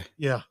self-aware.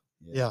 Yeah.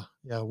 Yeah.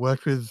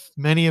 Worked with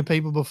many a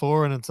people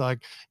before, and it's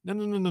like,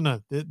 no.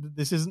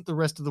 This isn't the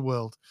rest of the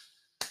world.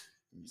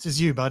 This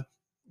is you, bud.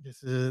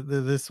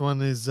 This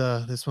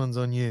one's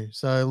on you.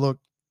 So look,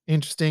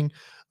 interesting.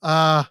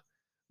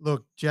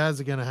 Look, Jazz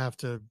are going to have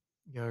to,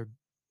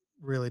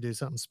 really do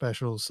something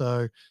special.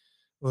 So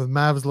with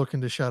Mavs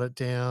looking to shut it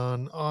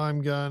down,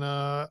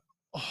 I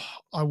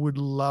would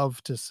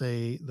love to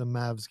see the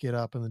Mavs get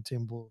up and the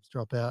Timberwolves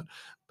drop out,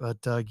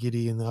 but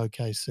Giddy and the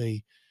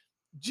OKC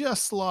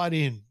just slide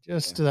in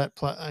to that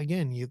play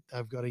again.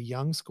 They've got a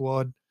young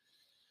squad.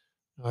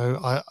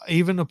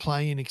 Even a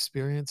play-in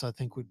experience, I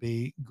think, would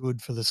be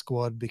good for the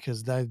squad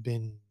because they've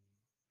been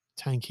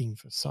tanking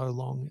for so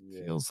long.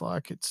 It feels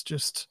like it's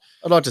just.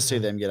 I'd like to see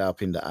them get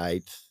up into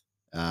 8th,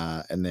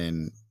 and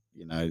then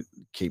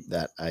keep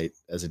that 8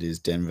 as it is: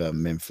 Denver,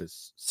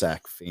 Memphis,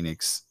 Sac,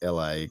 Phoenix,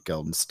 LA,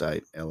 Golden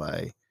State,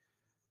 LA,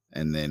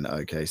 and then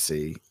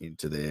OKC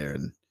into there.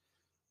 And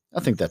I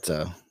think that's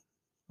an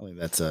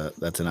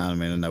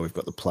element. I know we've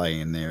got the play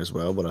in there as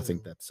well, but I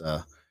think that's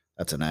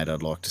an 8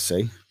 I'd like to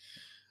see.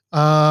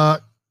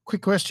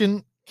 Quick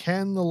question: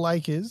 can the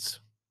Lakers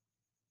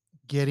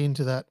get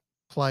into that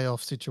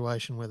playoff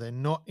situation where they're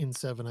not in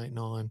 7, 8,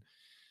 9?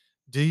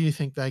 Do you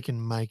think they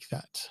can make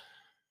that?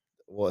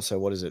 So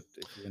what is it?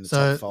 If you're in the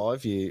top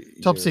 5,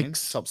 top you're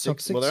 6. Top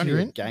 6. Well, they're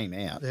only a game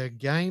out. They're a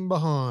game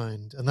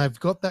behind, and they've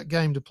got that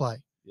game to play.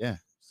 Yeah.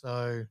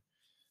 So.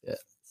 Yeah.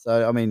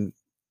 So I mean,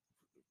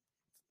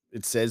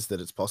 it says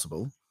that it's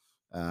possible.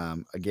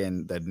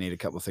 Again, they'd need a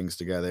couple of things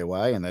to go their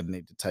way, and they'd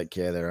need to take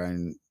care of their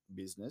own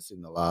business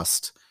in the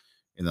last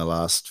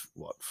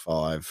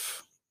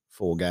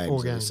 4 games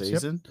of the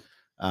season.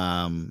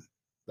 Yep.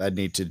 They'd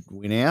need to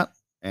win out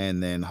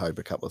and then hope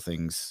a couple of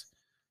things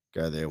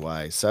go their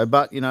way. So,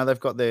 but they've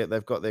got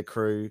their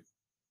crew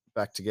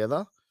back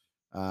together,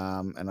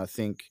 and I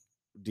think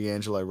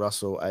D'Angelo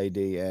Russell, AD,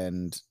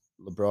 and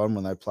LeBron,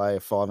 when they play, are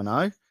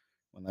 5-0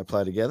 when they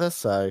play together.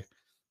 So,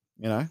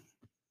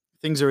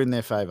 things are in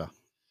their favor.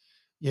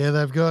 Yeah,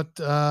 they've got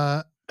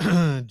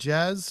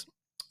Jazz,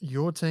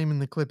 your team,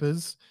 and the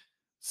Clippers,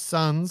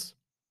 Suns,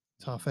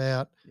 tough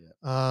out,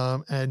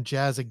 and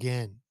Jazz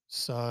again.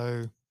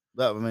 So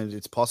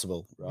it's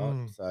possible,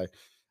 right? So,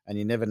 and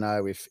you never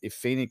know if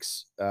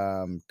Phoenix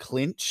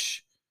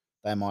clinch,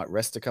 they might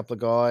rest a couple of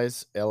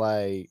guys. LA,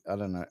 I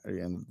don't know,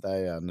 and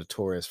they are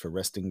notorious for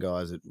resting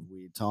guys at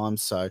weird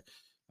times. So, I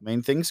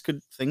mean, things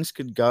could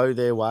go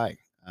their way.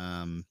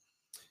 And,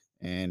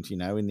 in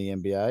the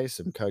NBA,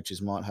 some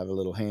coaches might have a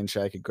little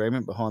handshake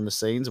agreement behind the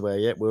scenes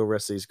where, we'll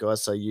rest these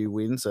guys so you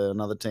win, so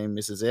another team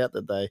misses out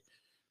that they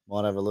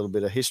might have a little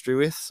bit of history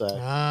with. So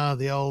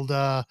the old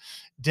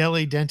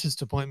Delhi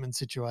dentist appointment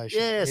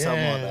situation. Yeah,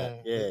 something like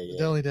that. Yeah, the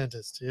Delhi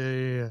dentist.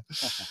 Yeah.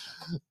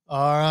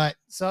 All right.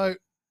 So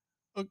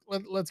look,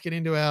 let's get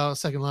into our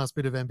second last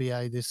bit of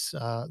NBA this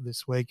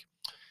week.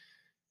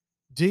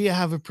 Do you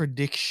have a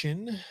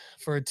prediction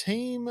for a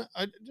team?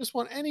 I just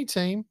want any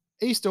team,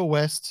 East or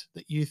West,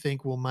 that you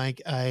think will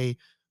make a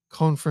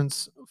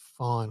conference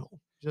final.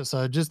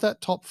 Just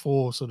that top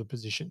 4 sort of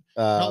position.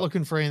 Not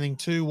looking for anything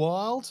too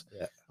wild,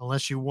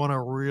 unless you want to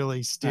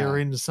really steer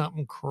into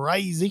something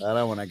crazy. I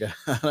don't want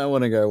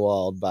to go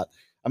wild, but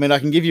I mean, I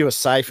can give you a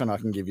safe and I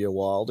can give you a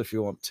wild if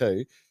you want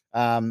to.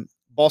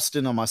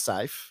 Boston on my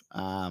safe.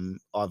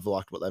 I've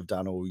liked what they've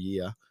done all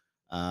year.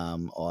 I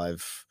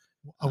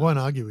won't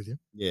argue with you.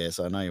 Yes,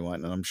 I know you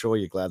won't, and I'm sure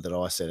you're glad that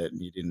I said it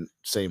and you didn't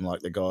seem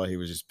like the guy who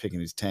was just picking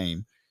his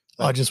team.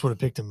 But I just would have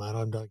picked him, mate.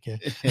 I don't care.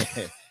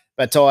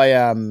 But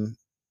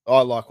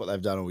I like what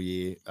they've done all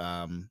year.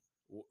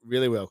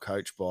 Really well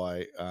coached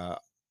by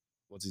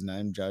what's his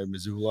name, Joe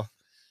Mazzulla.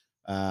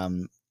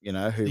 Who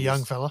the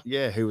young fella.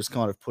 Yeah, who was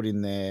kind of put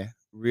in there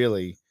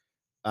really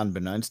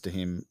unbeknownst to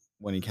him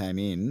when he came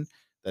in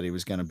that he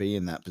was going to be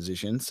in that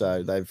position.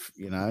 So they've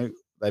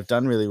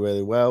done really,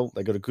 really well.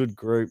 They've got a good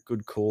group,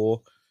 good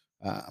core.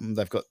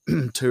 They've got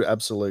 2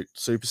 absolute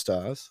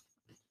superstars.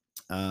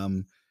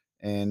 And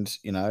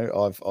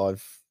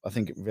I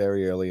think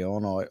very early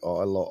on, I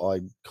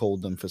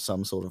called them for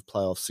some sort of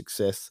playoff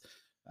success,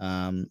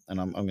 and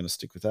I'm going to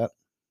stick with that.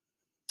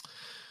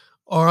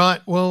 All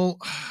right. Well,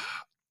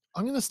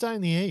 I'm going to stay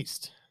in the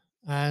East,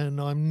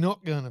 and I'm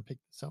not going to pick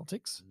the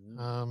Celtics.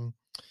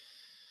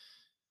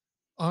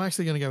 I'm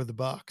actually going to go with the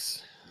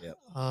Bucks. Yep.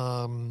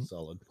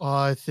 Solid.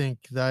 I think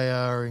they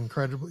are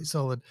incredibly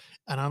solid,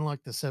 and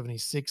unlike the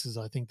 76ers,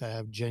 I think they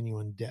have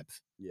genuine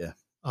depth. Yeah.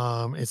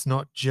 It's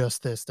not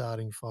just their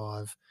starting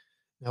 5.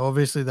 Now,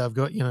 obviously, they've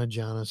got,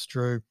 Giannis,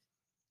 Drew,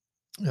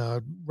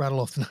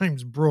 rattle off the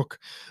names, Brooke,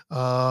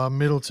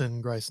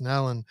 Middleton, Grayson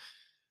Allen,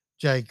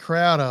 Jay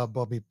Crowder,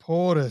 Bobby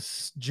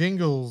Portis,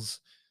 Jingles.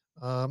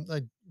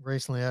 They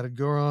recently added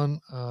Goran,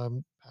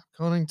 Pat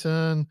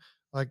Connaughton.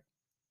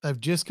 They've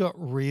just got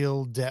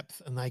real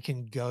depth and they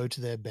can go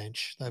to their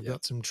bench. They've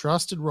got some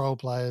trusted role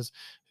players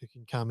who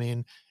can come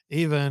in.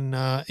 Even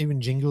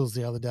Jingles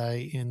the other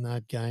day in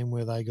that game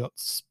where they got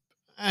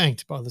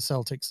spanked by the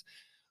Celtics.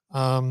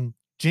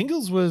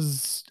 Jingles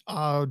was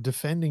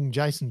defending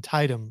Jason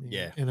Tatum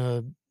in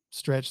a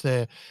stretch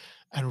there.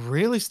 and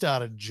really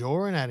started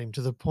jawing at him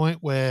to the point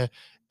where,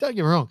 don't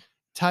get me wrong,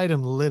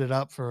 Tatum lit it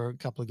up for a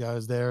couple of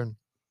goes there and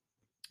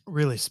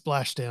really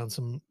splashed down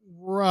some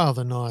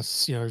rather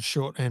nice,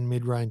 short and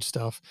mid-range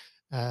stuff,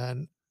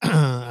 and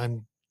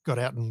and got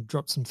out and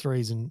dropped some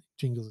threes in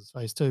Jingles'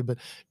 face too. But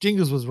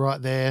Jingles was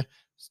right there,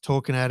 was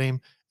talking at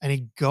him, and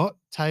he got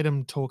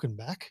Tatum talking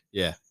back.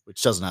 Yeah,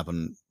 which doesn't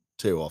happen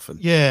too often.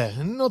 Yeah,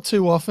 and not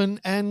too often,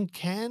 and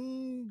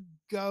can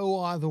go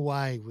either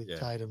way with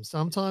Tatum.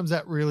 Sometimes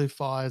that really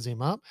fires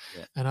him up,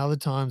 and other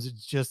times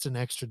it's just an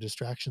extra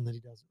distraction that he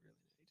doesn't really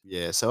need.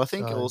 Yeah, so I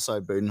think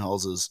also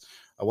Budenholzer's,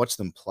 I watched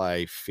them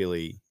play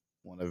Philly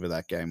whenever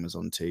that game was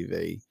on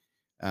TV.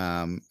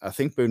 I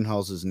think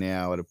Budenholzer's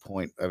now at a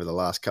point over the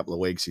last couple of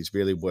weeks, he's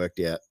really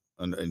worked out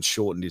and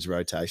shortened his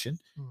rotation.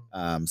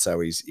 So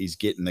he's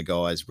getting the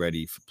guys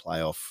ready for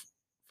playoff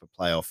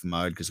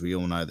mode, because we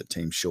all know that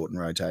teams shorten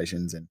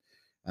rotations and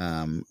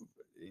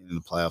in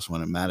the playoffs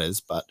when it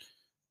matters. But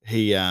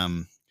he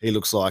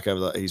looks like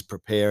he's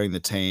preparing the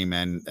team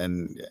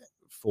and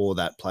for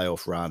that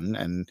playoff run,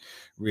 and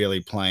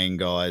really playing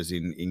guys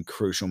in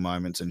crucial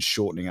moments and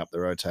shortening up the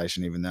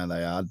rotation, even though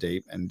they are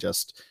deep, and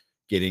just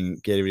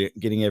getting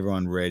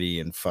everyone ready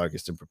and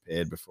focused and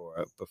prepared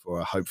before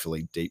a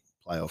hopefully deep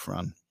playoff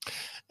run.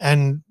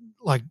 And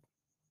like,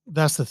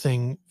 that's the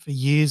thing. For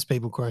years,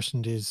 people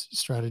questioned his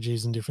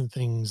strategies and different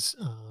things,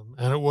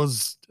 and it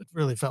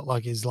really felt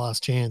like his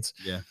last chance.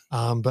 Yeah.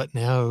 But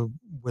now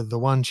with the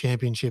one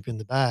championship in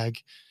the bag,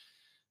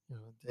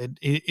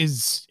 it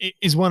is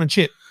won a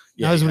chip.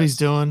 Knows what he's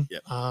doing.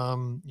 Yep.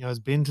 Has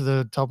been to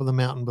the top of the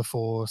mountain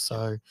before,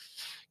 so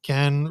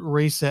can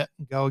reset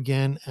and go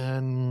again.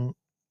 And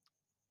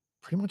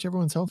pretty much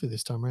everyone's healthy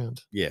this time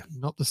around. Yeah.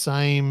 Not the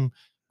same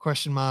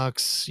question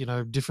marks,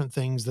 different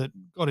things that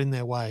got in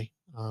their way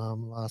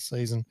last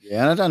season.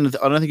 Yeah, and I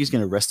don't think he's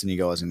going to rest any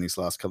guys in these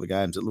last couple of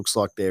games. It looks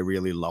like they're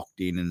really locked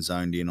in and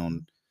zoned in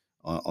on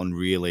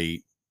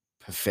really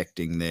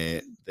perfecting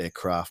their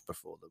craft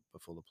before the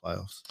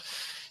playoffs.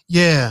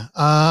 Yeah,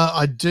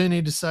 I do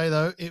need to say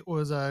though, it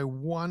was a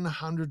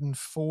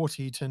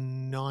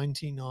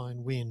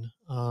 140-99 win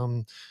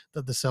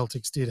that the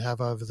Celtics did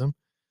have over them,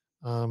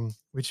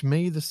 which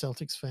me, the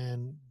Celtics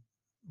fan,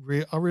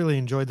 I really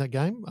enjoyed that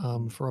game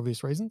for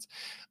obvious reasons.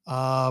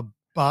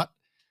 But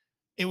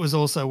it was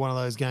also one of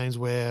those games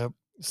where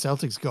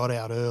Celtics got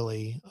out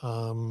early.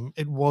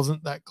 It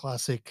wasn't that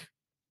classic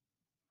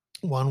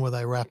one where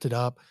they wrapped it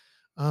up.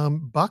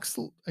 Bucks,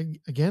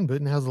 again,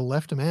 Budenholzer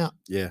left them out.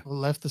 Yeah.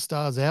 Left the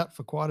stars out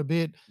for quite a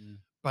bit.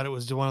 But it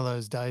was one of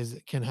those days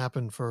that can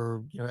happen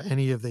for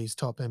any of these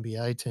top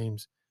NBA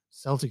teams.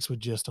 Celtics were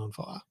just on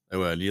fire. They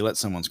were. You let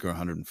someone score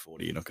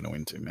 140, you're not going to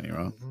win too many,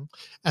 right? Mm-hmm.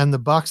 And the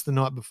Bucks the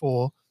night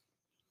before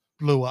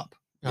blew up.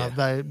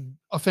 They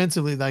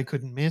offensively they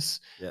couldn't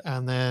miss,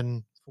 and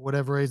then for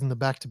whatever reason the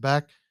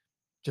back-to-back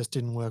just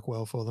didn't work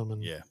well for them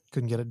and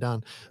couldn't get it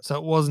done. So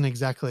it wasn't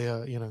exactly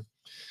a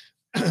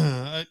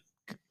I'm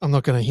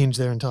not going to hinge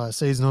their entire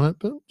season on it,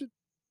 but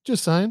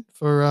just saying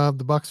for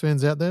the Bucks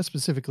fans out there,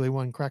 specifically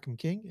one Crackem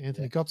King,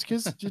 Anthony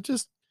Kopskis,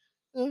 just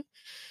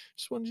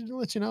wanted to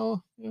let you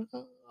know,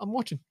 I'm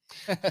watching.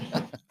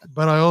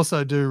 But I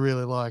also do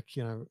really like,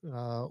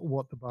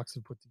 what the Bucks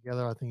have put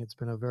together. I think it's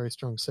been a very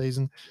strong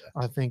season.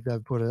 I think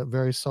they've put a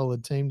very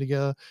solid team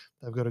together.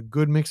 They've got a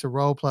good mix of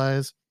role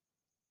players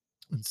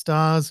and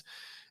stars,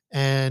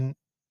 and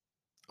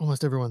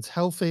almost everyone's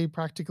healthy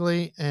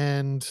practically.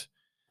 And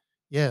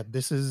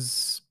this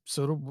is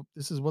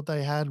what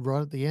they had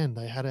right at the end.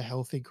 They had a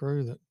healthy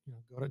crew that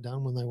got it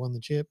done when they won the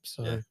chip.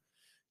 So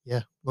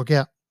look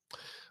out.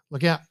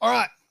 All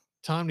right.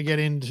 Time to get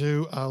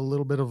into a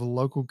little bit of a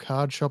local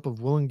card shop of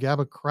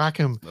Woollongabba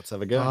Crackem. Let's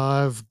have a go.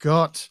 I've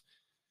got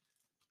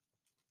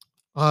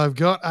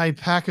a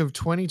pack of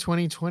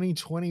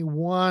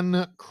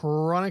 2020-2021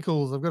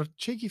 Chronicles. I've got a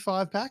cheeky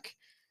 5-pack,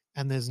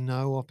 and there's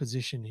no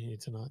opposition here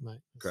tonight,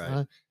 mate.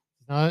 Great.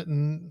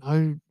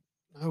 No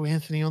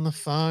Anthony on the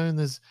phone.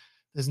 There's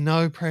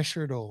no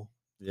pressure at all.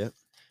 Yep.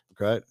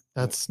 Great.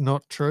 That's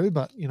not true,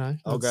 but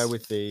I'll go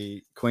with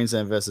the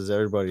Queensland versus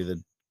everybody,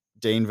 the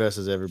Dean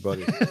versus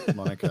everybody,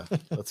 Monica.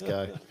 Let's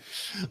go.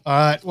 All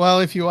right. Well,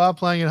 if you are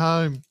playing at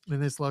home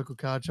in this local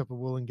card shop of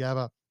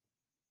Woollongabba,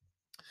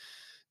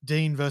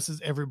 Dean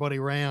versus everybody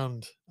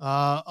round.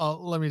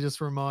 Let me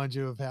just remind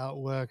you of how it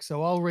works.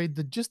 So I'll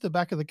read just the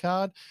back of the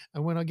card,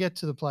 and when I get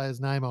to the player's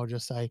name, I'll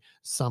just say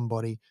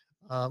somebody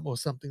or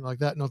something like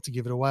that, not to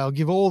give it away. I'll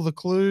give all the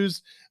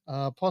clues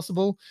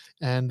possible,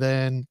 and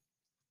then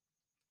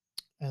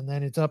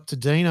it's up to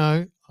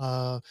Dino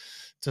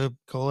to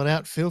call it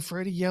out. Feel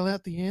free to yell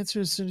out the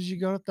answer as soon as you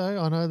got it, though.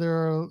 I know there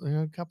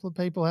are a couple of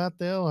people out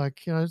there,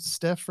 like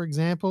Steph, for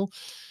example.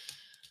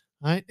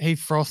 Right? He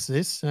froths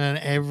this, and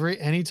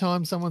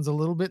anytime someone's a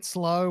little bit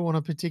slow on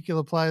a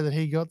particular play that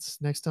he got,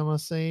 next time I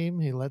see him,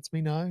 he lets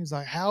me know. He's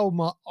like, how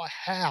were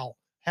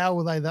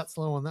they that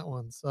slow on that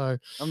one? So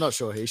I'm not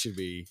sure he should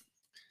be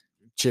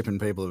chipping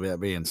people about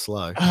being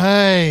slow.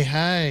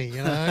 Hey,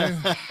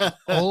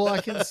 all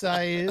I can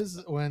say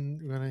is when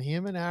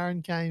him and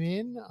Aaron came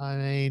in, I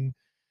mean,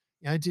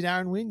 did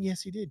Aaron win?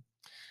 Yes, he did.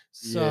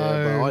 So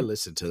Yeah, but I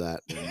listened to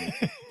that. And,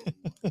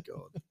 oh my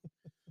God.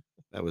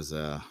 That was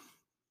that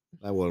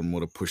one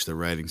would have pushed the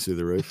ratings through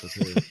the roof, I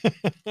tell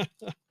you.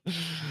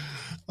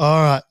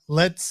 All right,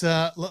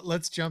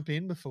 let's jump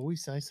in before we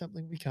say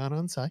something we can't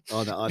unsay.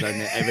 Oh no, I don't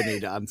ever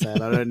need to unsay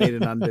it. I don't need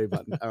an undo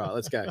button. All right,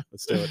 let's go.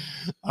 Let's do it.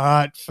 All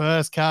right,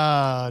 first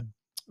card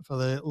for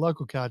the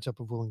local card shop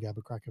of Woollongabba,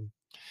 Crackem.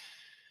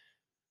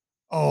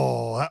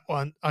 Oh, that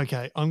one.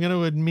 Okay, I'm going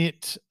to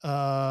admit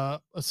a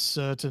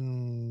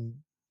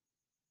certain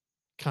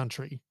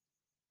country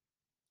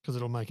because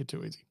it'll make it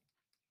too easy.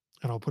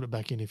 And I'll put it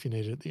back in if you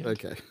need it at the end.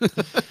 Okay.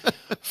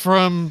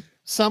 From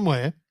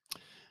somewhere,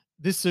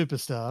 this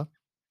superstar,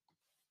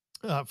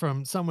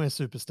 from somewhere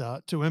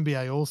superstar to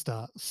NBA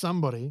All-Star,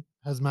 somebody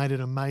has made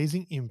an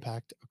amazing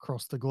impact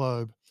across the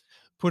globe,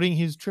 putting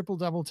his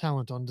triple-double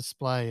talent on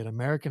display at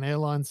American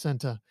Airlines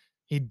Center.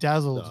 He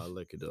dazzled. Oh,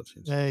 Luka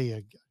Doncic. There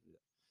you go.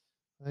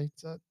 Hey,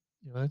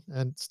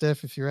 and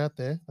Steph, if you're out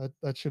there,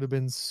 that should have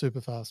been super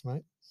fast,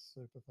 mate.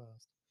 Super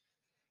fast.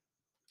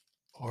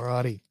 All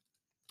righty.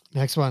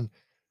 Next one.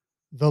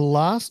 The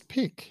last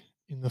pick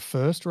in the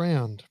first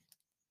round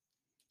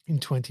in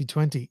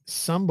 2020,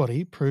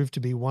 somebody proved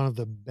to be one of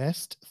the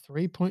best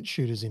three-point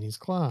shooters in his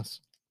class.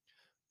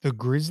 The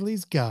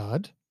Grizzlies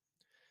guard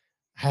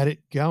had it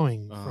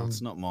going from...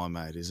 It's not my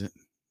mate, is it?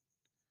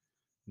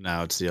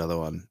 No, it's the other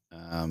one.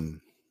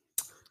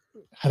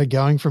 Had it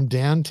going from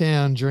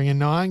downtown during a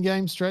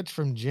 9-game stretch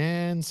from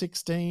Jan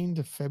 16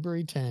 to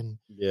February 10.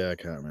 Yeah, I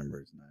can't remember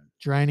his name.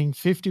 Draining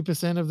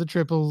 50% of the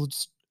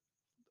triples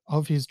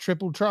of his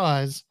triple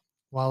tries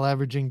while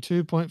averaging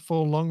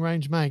 2.4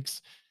 long-range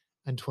makes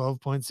and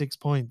 12.6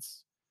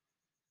 points.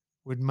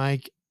 Would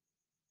make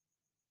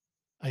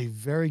a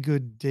very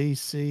good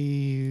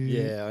DC.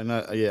 Yeah, I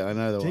know. Yeah, I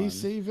know the one.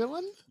 DC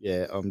villain.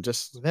 Yeah, I'm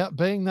just without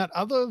being that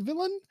other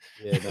villain.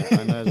 Yeah,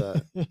 I know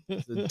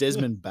that.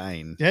 Desmond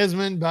Bain.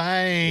 Desmond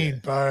Bain. Yeah.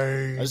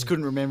 Bain. I just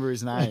couldn't remember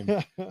his name.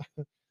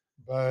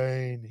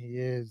 Bain. He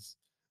is.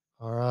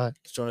 All right. I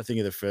was trying to think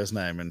of the first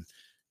name, and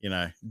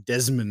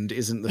Desmond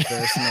isn't the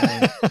first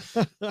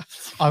name.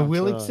 I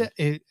will accept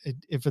it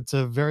if it's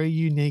a very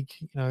unique,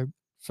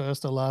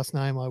 first or last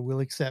name. I will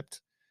accept.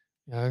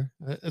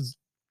 As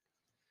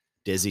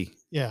Desi.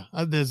 Yeah,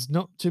 there's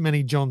not too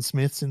many John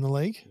Smiths in the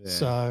league, Yeah.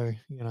 so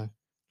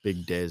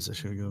Big Des. I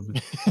should have gone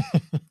with.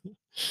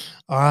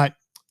 All right,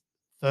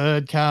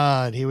 third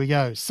card. Here we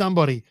go.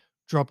 Somebody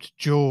dropped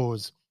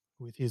jaws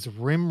with his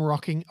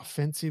rim-rocking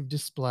offensive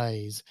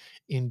displays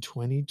in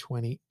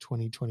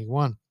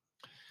 2020-2021.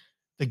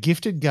 The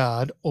gifted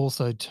guard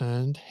also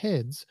turned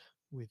heads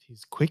with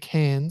his quick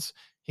hands.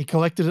 He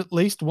collected at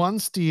least one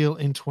steal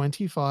in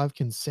 25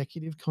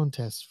 consecutive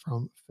contests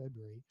from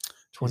February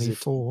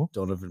 24.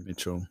 Donovan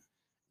Mitchell.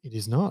 It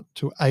is not.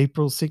 To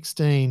April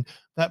 16.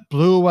 That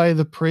blew away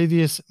the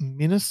previous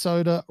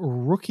Minnesota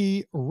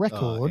rookie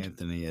record.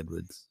 Anthony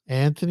Edwards.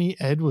 Anthony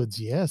Edwards,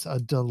 yes. A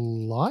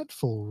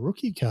delightful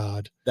rookie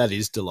card. That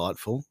is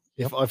delightful.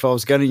 Yep. If I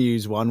was going to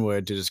use one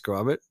word to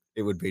describe it,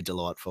 it would be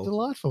delightful.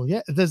 Delightful,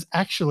 yeah. There's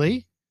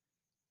actually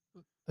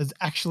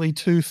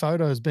 2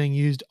 photos being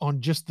used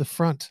on just the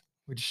front,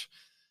 which...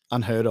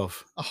 Unheard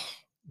of. Oh,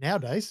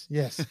 nowadays,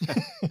 yes.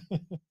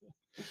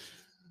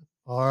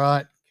 All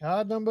right.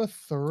 Card number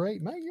 3.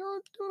 Mate, you're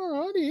doing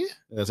all right here.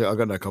 I've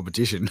got no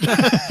competition.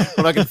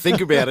 When I can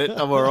think about it,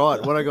 I'm all right.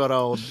 When I got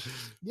old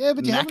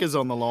but knackers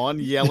on the line,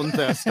 yelling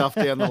stuff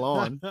down the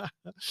line.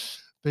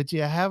 But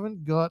you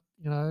haven't got,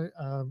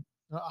 I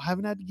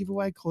haven't had to give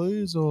away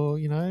clues or,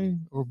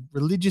 or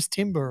religious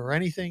timber or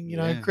anything,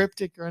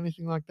 cryptic or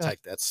anything like that.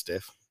 Take that,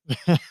 Steph.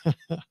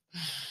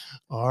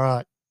 All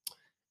right.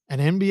 An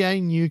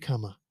NBA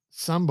newcomer.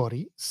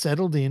 Somebody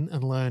settled in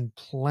and learned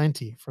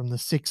plenty from the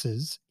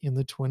Sixers in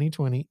the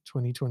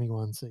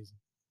 2020-2021 season.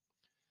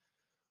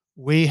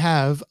 We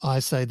have, I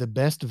say, the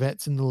best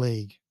vets in the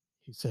league,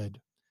 he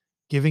said,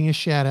 giving a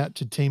shout out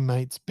to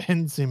teammates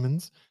Ben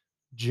Simmons,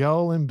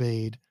 Joel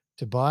Embiid,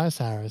 Tobias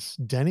Harris,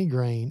 Danny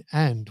Green,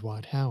 and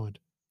Dwight Howard.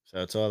 So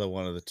it's either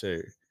one of the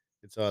two.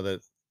 It's either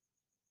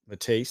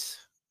Matisse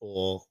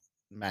or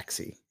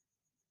Maxey.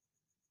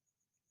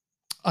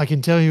 I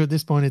can tell you at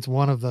this point it's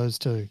one of those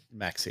two.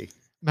 Maxey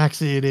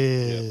it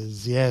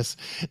is, yep. Yes.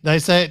 They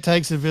say it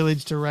takes a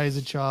village to raise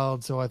a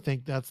child, so I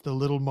think that's the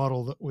little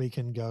model that we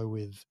can go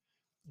with.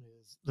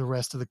 There's the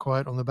rest of the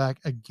quote on the back.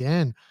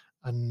 Again,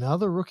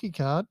 another rookie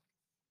card.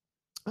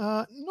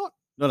 Not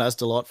as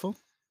delightful.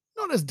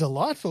 Not as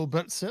delightful,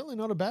 but certainly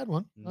not a bad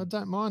one. I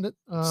don't mind it.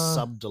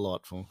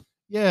 Sub-delightful.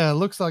 Yeah, it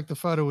looks like the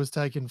photo was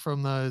taken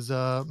from those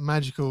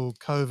magical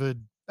COVID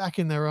back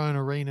in their own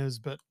arenas,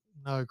 but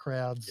no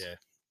crowds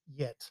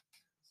yet.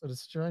 Sort of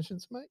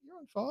situations, mate, you're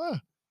on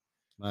fire.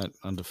 Mate,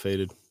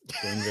 undefeated.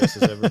 Green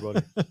versus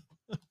everybody.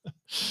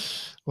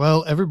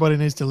 Well, everybody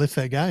needs to lift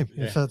their game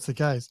if that's the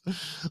case.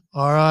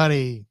 All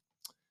righty.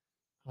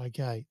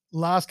 Okay.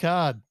 Last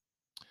card.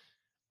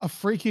 A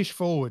freakish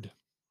forward.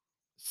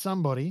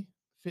 Somebody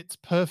fits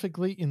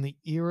perfectly in the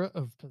era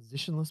of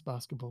positionless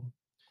basketball.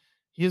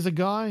 He is a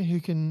guy who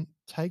can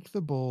take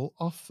the ball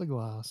off the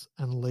glass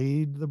and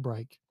lead the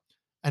break,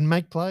 and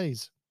make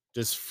plays.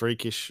 Just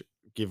freakish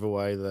give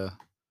away the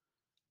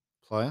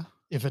player.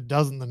 If it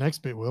doesn't, the next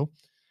bit will.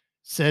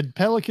 Said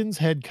Pelicans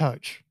head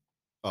coach.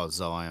 Oh,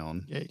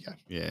 Zion. There you go.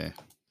 Yeah.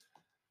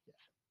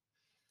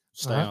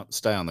 All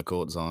Stay on the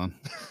court, Zion.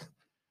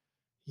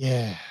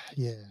 Yeah.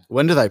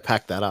 When do they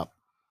pack that up?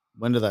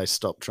 When do they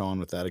stop trying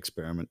with that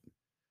experiment?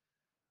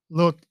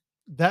 Look,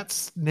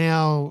 that's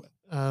now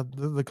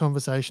the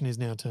conversation is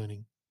now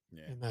turning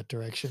in that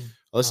direction.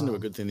 I listened to a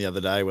good thing the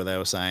other day where they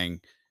were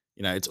saying,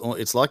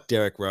 it's like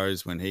Derek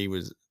Rose when he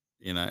was,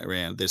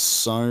 around. There's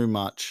so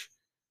much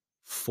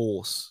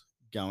force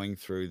going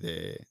through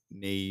their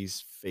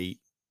knees, feet,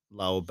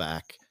 lower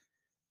back.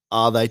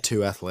 Are they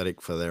too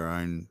athletic for their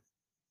own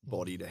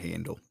body to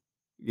handle?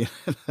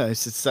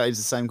 It's the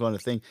same kind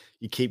of thing.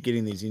 You keep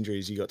getting these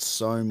injuries. You got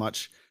so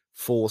much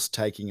force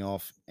taking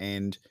off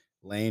and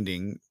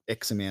landing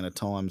X amount of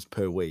times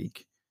per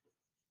week.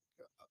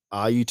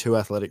 Are you too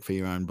athletic for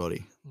your own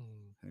body?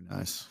 Who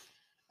knows?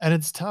 And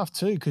it's tough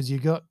too because you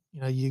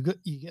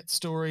get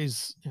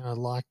stories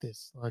like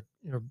this. Like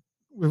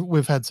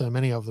we've had so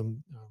many of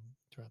them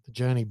throughout the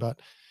journey, but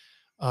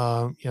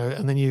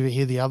and then you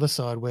hear the other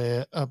side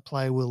where a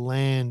player will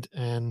land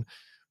and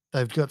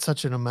they've got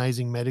such an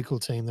amazing medical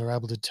team, they're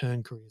able to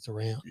turn careers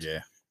around.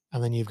 Yeah.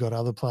 And then you've got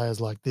other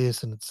players like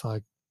this, and it's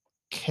like,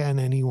 can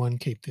anyone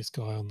keep this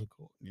guy on the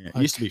court? Yeah.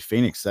 It used to be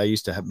Phoenix. They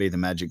used to be the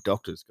magic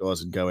doctors.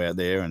 Guys would go out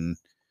there and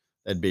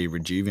they'd be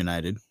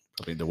rejuvenated.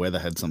 Probably the weather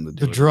had something to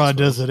do with it. The dry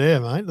desert air,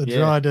 mate. The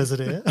dry desert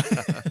air.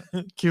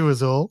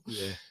 Cures all.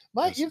 Yeah.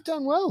 Mate, you've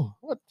done well.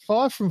 What,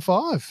 5 from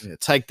 5? Yeah,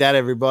 take that,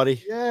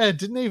 everybody. Yeah,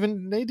 didn't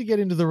even need to get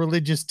into the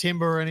religious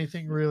timber or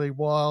anything really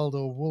wild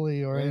or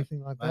woolly or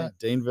anything like that.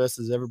 Dean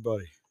versus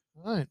everybody.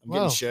 Right. I'm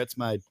getting shirts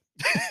made.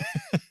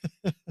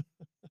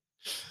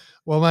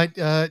 Well, mate,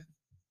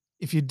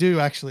 if you do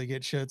actually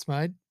get shirts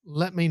made,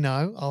 let me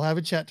know. I'll have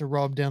a chat to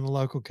Rob down the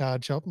local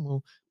card shop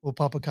and we'll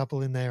pop a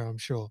couple in there, I'm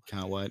sure.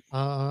 Can't wait.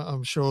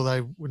 I'm sure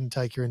they wouldn't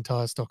take your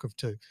entire stock of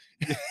 2.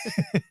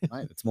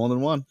 Mate, it's more than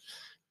one.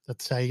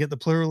 That's how you get the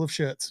plural of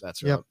shirts.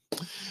 That's right. Yep.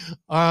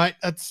 All right.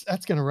 That's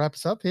going to wrap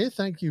us up here.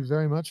 Thank you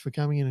very much for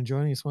coming in and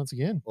joining us once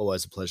again.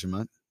 Always a pleasure,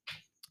 mate.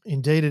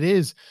 Indeed it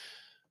is.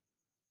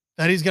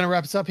 That is going to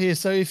wrap us up here.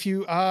 So if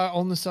you are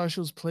on the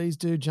socials, please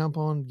do jump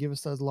on, give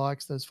us those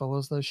likes, those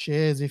follows, those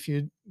shares. If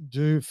you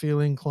do feel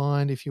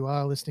inclined, if you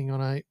are listening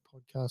on a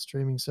podcast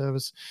streaming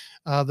service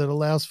that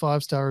allows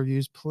 5-star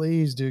reviews,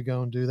 please do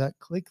go and do that.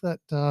 Click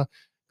the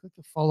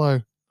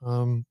follow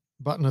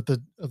button at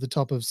the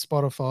top of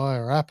Spotify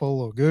or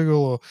Apple or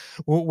Google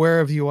or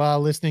wherever you are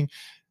listening.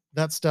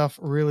 That stuff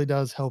really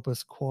does help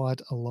us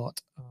quite a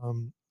lot.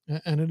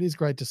 And it is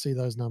great to see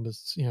those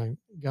numbers,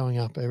 going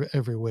up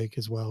every week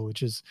as well,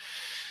 which is,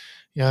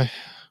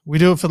 we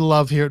do it for the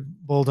love here at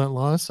Ball Don't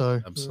Lie. So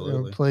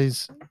absolutely,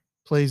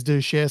 please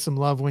do share some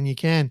love when you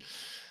can.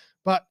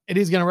 But it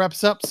is going to wrap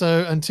us up.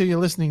 So until you're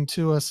listening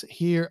to us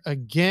here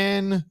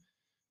again,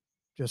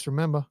 just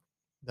remember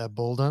that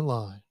ball don't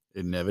lie.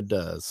 It never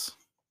does.